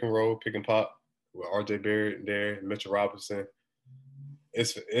in that pick and roll, pick and pop with R.J. Barrett there, Mitchell Robinson.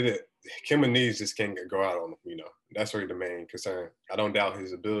 Kemba needs just can't go out on him. That's really the main concern. I don't doubt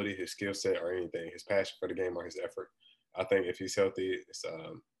his ability, his skill set, or anything, his passion for the game or his effort. I think if he's healthy,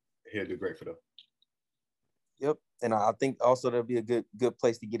 he'll do great for them. Yep, and I think also that'll be a good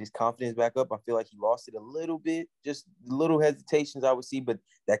place to get his confidence back up. I feel like he lost it a little bit, just little hesitations I would see, but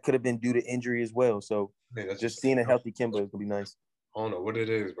that could have been due to injury as well. So just seeing a healthy Kemba is gonna be nice. I don't know what it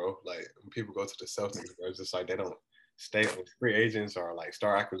is, bro. Like when people go to the Celtics, it's just like they don't stay with free agents or like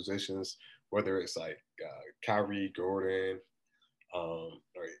star acquisitions, whether it's like Kyrie, Gordon, or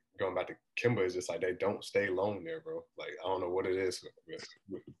going back to Kemba, it's just like they don't stay long there, bro. Like I don't know what it is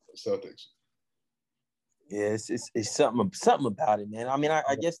with Celtics. Yeah, it's something about it, man. I mean,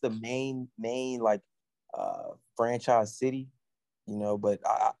 I guess the main like franchise city, but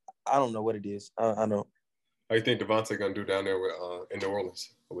I don't know what it is. I know. How you think Devontae gonna do down there with in New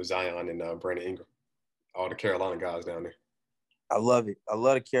Orleans with Zion and Brandon Ingram? All the Carolina guys down there. I love it. I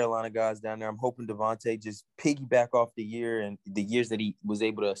love the Carolina guys down there. I'm hoping Devontae just piggyback off the years that he was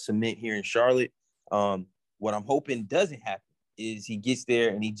able to cement here in Charlotte. What I'm hoping doesn't happen is he gets there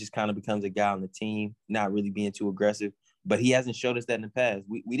and he just kind of becomes a guy on the team, not really being too aggressive. But he hasn't showed us that in the past.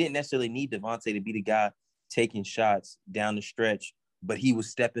 We didn't necessarily need Devontae to be the guy taking shots down the stretch, but he was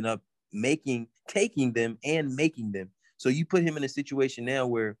stepping up, taking them and making them. So you put him in a situation now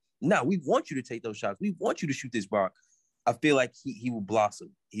where, no, we want you to take those shots. We want you to shoot this rock. I feel like he will blossom.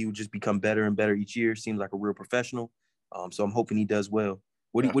 He will just become better and better each year. Seems like a real professional. So I'm hoping he does well.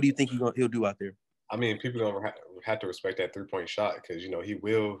 What do you think he'll do out there? I mean, people don't have to respect that 3-point shot because, he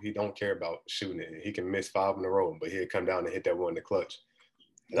don't care about shooting it. He can miss 5 in a row, but he'll come down and hit that one in the clutch.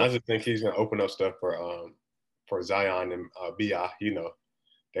 And I just think he's gonna open up stuff for Zion and Bi.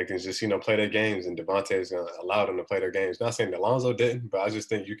 They can just play their games, and Devontae is gonna allow them to play their games. Not saying Alonzo didn't, but I just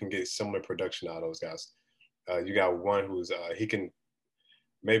think you can get similar production out of those guys. You got one who's he can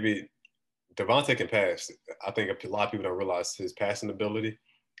maybe Devontae can pass. I think a lot of people don't realize his passing ability.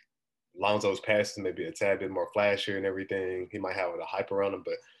 Lonzo's passes may be a tad bit more flashier and everything. He might have a hype around him,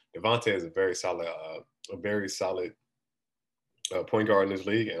 but Devontae is a very solid point guard in this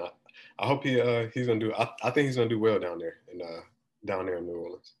league, and I hope he's gonna do. I think he's gonna do well down there in New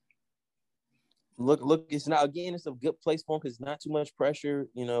Orleans. Look, it's not, again, it's a good place for him because it's not too much pressure.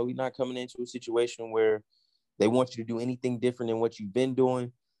 He's not coming into a situation where they want you to do anything different than what you've been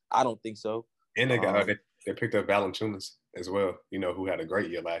doing. I don't think so. And they picked up Valanciunas as well, who had a great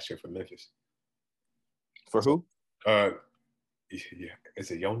year last year for Memphis. For who? Yeah,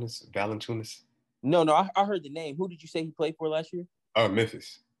 is it Jonas Valanciunas? No, I heard the name. Who did you say he played for last year?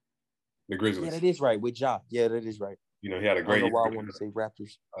 Memphis, the Grizzlies. Yeah, that is right, with Ja. Yeah, that is right. He had a great year. I don't know why I want to say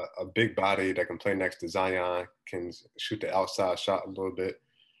Raptors. A big body that can play next to Zion, can shoot the outside shot a little bit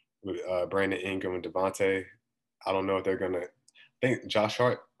with Brandon Ingram and Devontae. I don't know if they're going to – I think Josh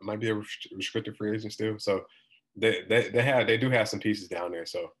Hart might be a restricted free agent still. So they do have some pieces down there.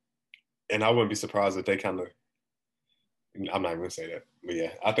 So, and I wouldn't be surprised if they kind of – I'm not even going to say that. But,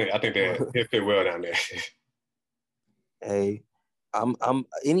 yeah, I think they fit well down there. Hey, I'm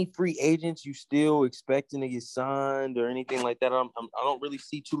any free agents you still expecting to get signed or anything like that? I don't really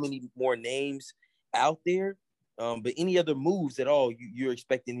see too many more names out there. But any other moves at all you're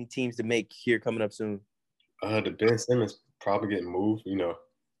expecting any teams to make here coming up soon? The Ben Simmons probably getting moved.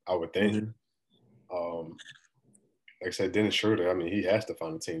 I would think. Mm-hmm. Like I said, Dennis Schroeder. I mean, he has to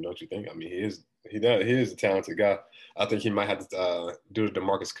find a team, don't you think? I mean, he is a talented guy. I think he might have to do the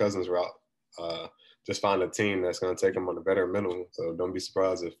DeMarcus Cousins route. Just find a team that's going to take him on a better minimum. So don't be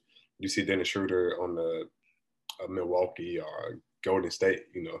surprised if you see Dennis Schroeder on the Milwaukee or Golden State,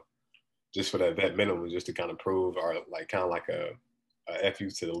 just for that vet minimum, just to kind of prove or kind of like a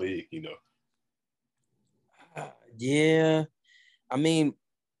FU to the league, Yeah. I mean,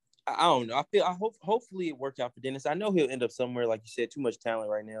 I don't know. Hopefully it worked out for Dennis. I know he'll end up somewhere, like you said, too much talent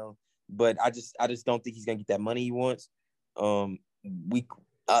right now, but I just don't think he's going to get that money he wants.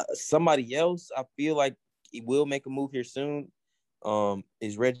 Somebody else, I feel like he will make a move here soon.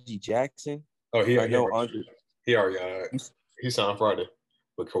 Is Reggie Jackson? Oh, he already he signed Friday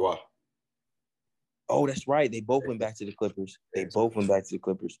with Kawhi. Oh, that's right. They both went back to the Clippers.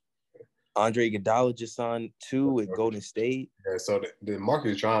 Andre Iguodala just signed too with Golden State. Yeah, so the market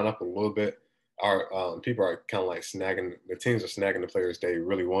is drying up a little bit. Our people are kind of like snagging. The teams are snagging the players they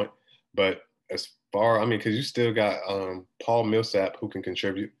really want. But as far, because you still got Paul Millsap who can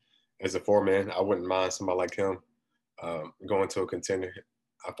contribute as a four-man. I wouldn't mind somebody like him going to a contender.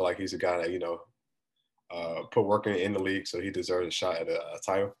 I feel like he's a guy that put work in the league, so he deserves a shot at a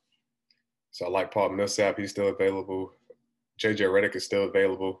title. So I like Paul Millsap. He's still available. JJ Redick is still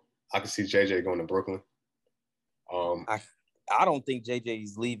available. I can see JJ going to Brooklyn. I don't think JJ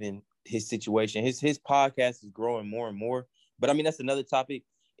is leaving his situation. His podcast is growing more and more. But that's another topic.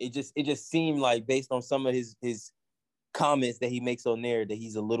 It just seemed like based on some of his comments that he makes on there that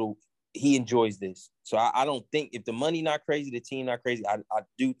he enjoys this. So I don't think if the money not crazy, the team not crazy, I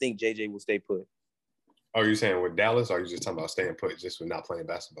do think JJ will stay put. Oh, you saying with Dallas, or are you just talking about staying put just with not playing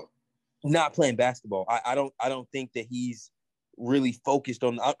basketball? Not playing basketball. I don't think that he's really focused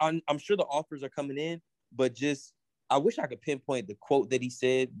on. I'm sure the offers are coming in, but just I wish I could pinpoint the quote that he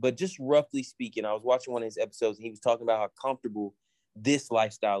said. But just roughly speaking, I was watching one of his episodes and he was talking about how comfortable this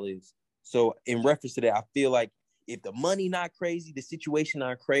lifestyle is. So in reference to that, I feel like if the money not crazy, the situation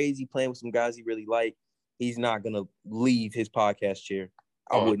not crazy, playing with some guys he really like, he's not gonna leave his podcast chair.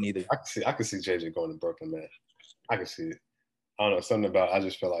 I wouldn't either. I can see JJ going to Brooklyn, man. I can see it. I don't know, something about it. I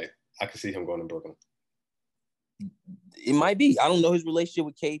just feel like I can see him going to Brooklyn. It might be. I don't know his relationship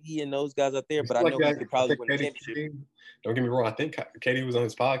with KD and those guys out there, but I know he could probably win a championship. Don't get me wrong. I think KD was on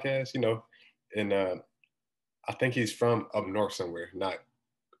his podcast, and I think he's from up north somewhere. Not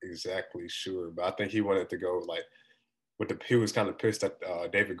exactly sure, but I think he wanted to go he was kind of pissed that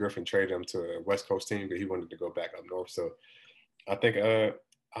David Griffin traded him to a West Coast team, but he wanted to go back up north. So I think I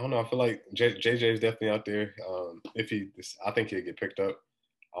don't know. I feel like JJ is definitely out there. I think he'll get picked up.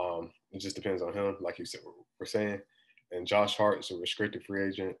 It just depends on him, like you said, we're saying. And Josh Hart is a restricted free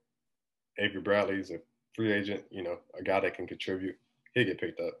agent. Avery Bradley is a free agent, a guy that can contribute. He'll get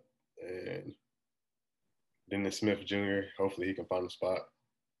picked up. And Dennis Smith Jr., hopefully he can find a spot.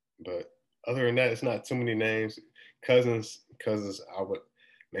 But other than that, it's not too many names. Cousins,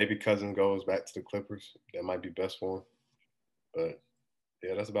 maybe Cousins goes back to the Clippers. That might be best for him. But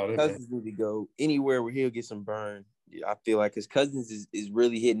Yeah, that's about it, man. Cousins need to go anywhere where he'll get some burn. I feel like his Cousins is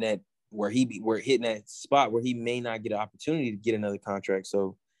really hitting that hitting that spot where he may not get an opportunity to get another contract.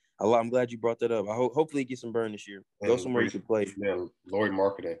 So I'm glad you brought that up. Hopefully he gets some burn this year. Go somewhere you can play. Yeah, Lauri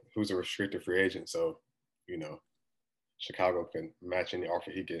Markkanen, who's a restricted free agent, so Chicago can match any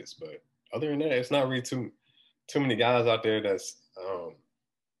offer he gets. But other than that, it's not really too many guys out there that's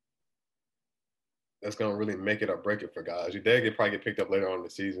gonna really make it or break it for guys. Your dad probably get picked up later on in the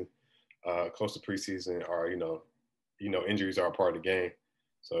season, close to preseason, or injuries are a part of the game.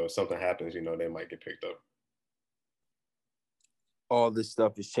 So if something happens, they might get picked up. All this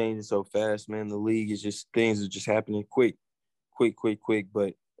stuff is changing so fast, man. The league is things are just happening quick.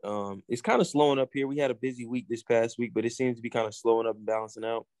 But it's kind of slowing up here. We had a busy week this past week, but it seems to be kind of slowing up and balancing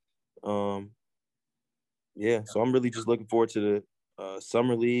out. Yeah, so I'm really just looking forward to the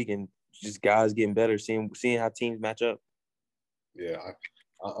summer league and just guys getting better, seeing how teams match up. Yeah,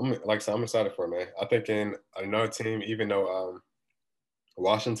 I'm excited for it, man. I think in another team, even though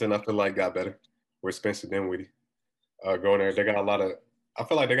Washington, I feel like got better with Spencer Dinwiddie going there. They got a lot of. I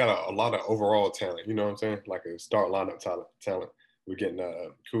feel like they got a lot of overall talent. You know what I'm saying? Like a start lineup talent. We're getting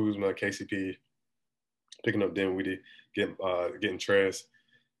Kuzma, KCP, picking up Dinwiddie, getting Trez,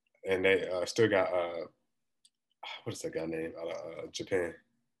 and they still got what is that guy name out of Japan?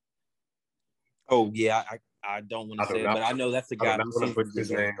 Oh yeah, I don't want to say it, but I know that's the guy. I don't want to put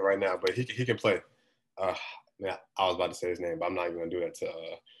his name right now, but he can play. Yeah, I was about to say his name, but I'm not even gonna do that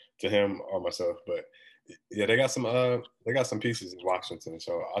to him or myself. But yeah, they got some pieces in Washington,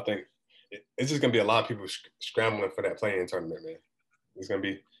 so I think it's just gonna be a lot of people scrambling for that play-in tournament, man. It's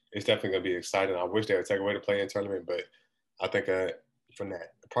definitely gonna be exciting. I wish they would take away the play-in tournament, but I think from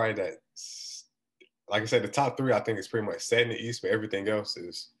that, probably that, like I said, the top three I think is pretty much set in the East, but everything else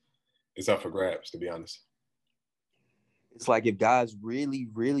is up for grabs, to be honest. It's like if guys really,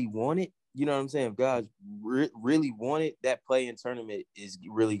 really want it, you know what I'm saying? If guys really want it, that play-in tournament is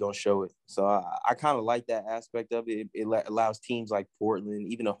really going to show it. So I kind of like that aspect of it. It allows teams like Portland,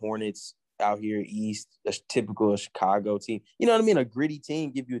 even the Hornets out here East, a typical Chicago team. You know what I mean? A gritty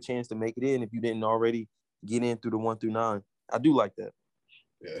team give you a chance to make it in if you didn't already get in through the 1 through 9. I do like that.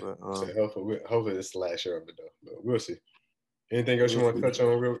 Yeah. But, hopefully this is the last year of it, though. But we'll see. Anything else you want to touch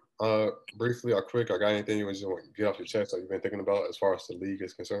on real briefly or quick? Or got anything you just want to get off your chest or you've been thinking about as far as the league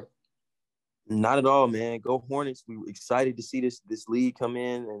is concerned? Not at all, man. Go Hornets. We were excited to see this league come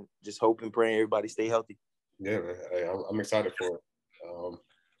in and just hope and praying everybody stay healthy. Yeah, man. Hey, I'm excited for it.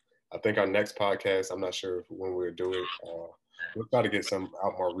 I think our next podcast, I'm not sure when we'll do it. We'll try to get some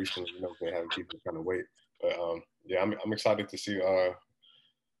out more recently. We have people kind of wait. But yeah, I'm excited to see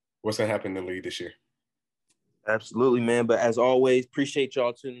what's going to happen in the league this year. Absolutely, man. But as always, appreciate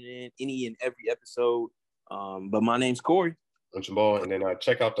y'all tuning in any and every episode. But my name's Corey. I'm Jabal. And then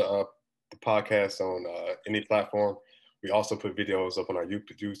check out the podcast on any platform. We also put videos up on our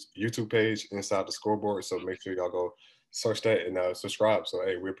YouTube page inside the scoreboard. So make sure y'all go search that and subscribe. So,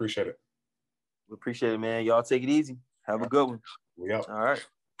 hey, we appreciate it. We appreciate it, man. Y'all take it easy. Have a good one. We out. All right.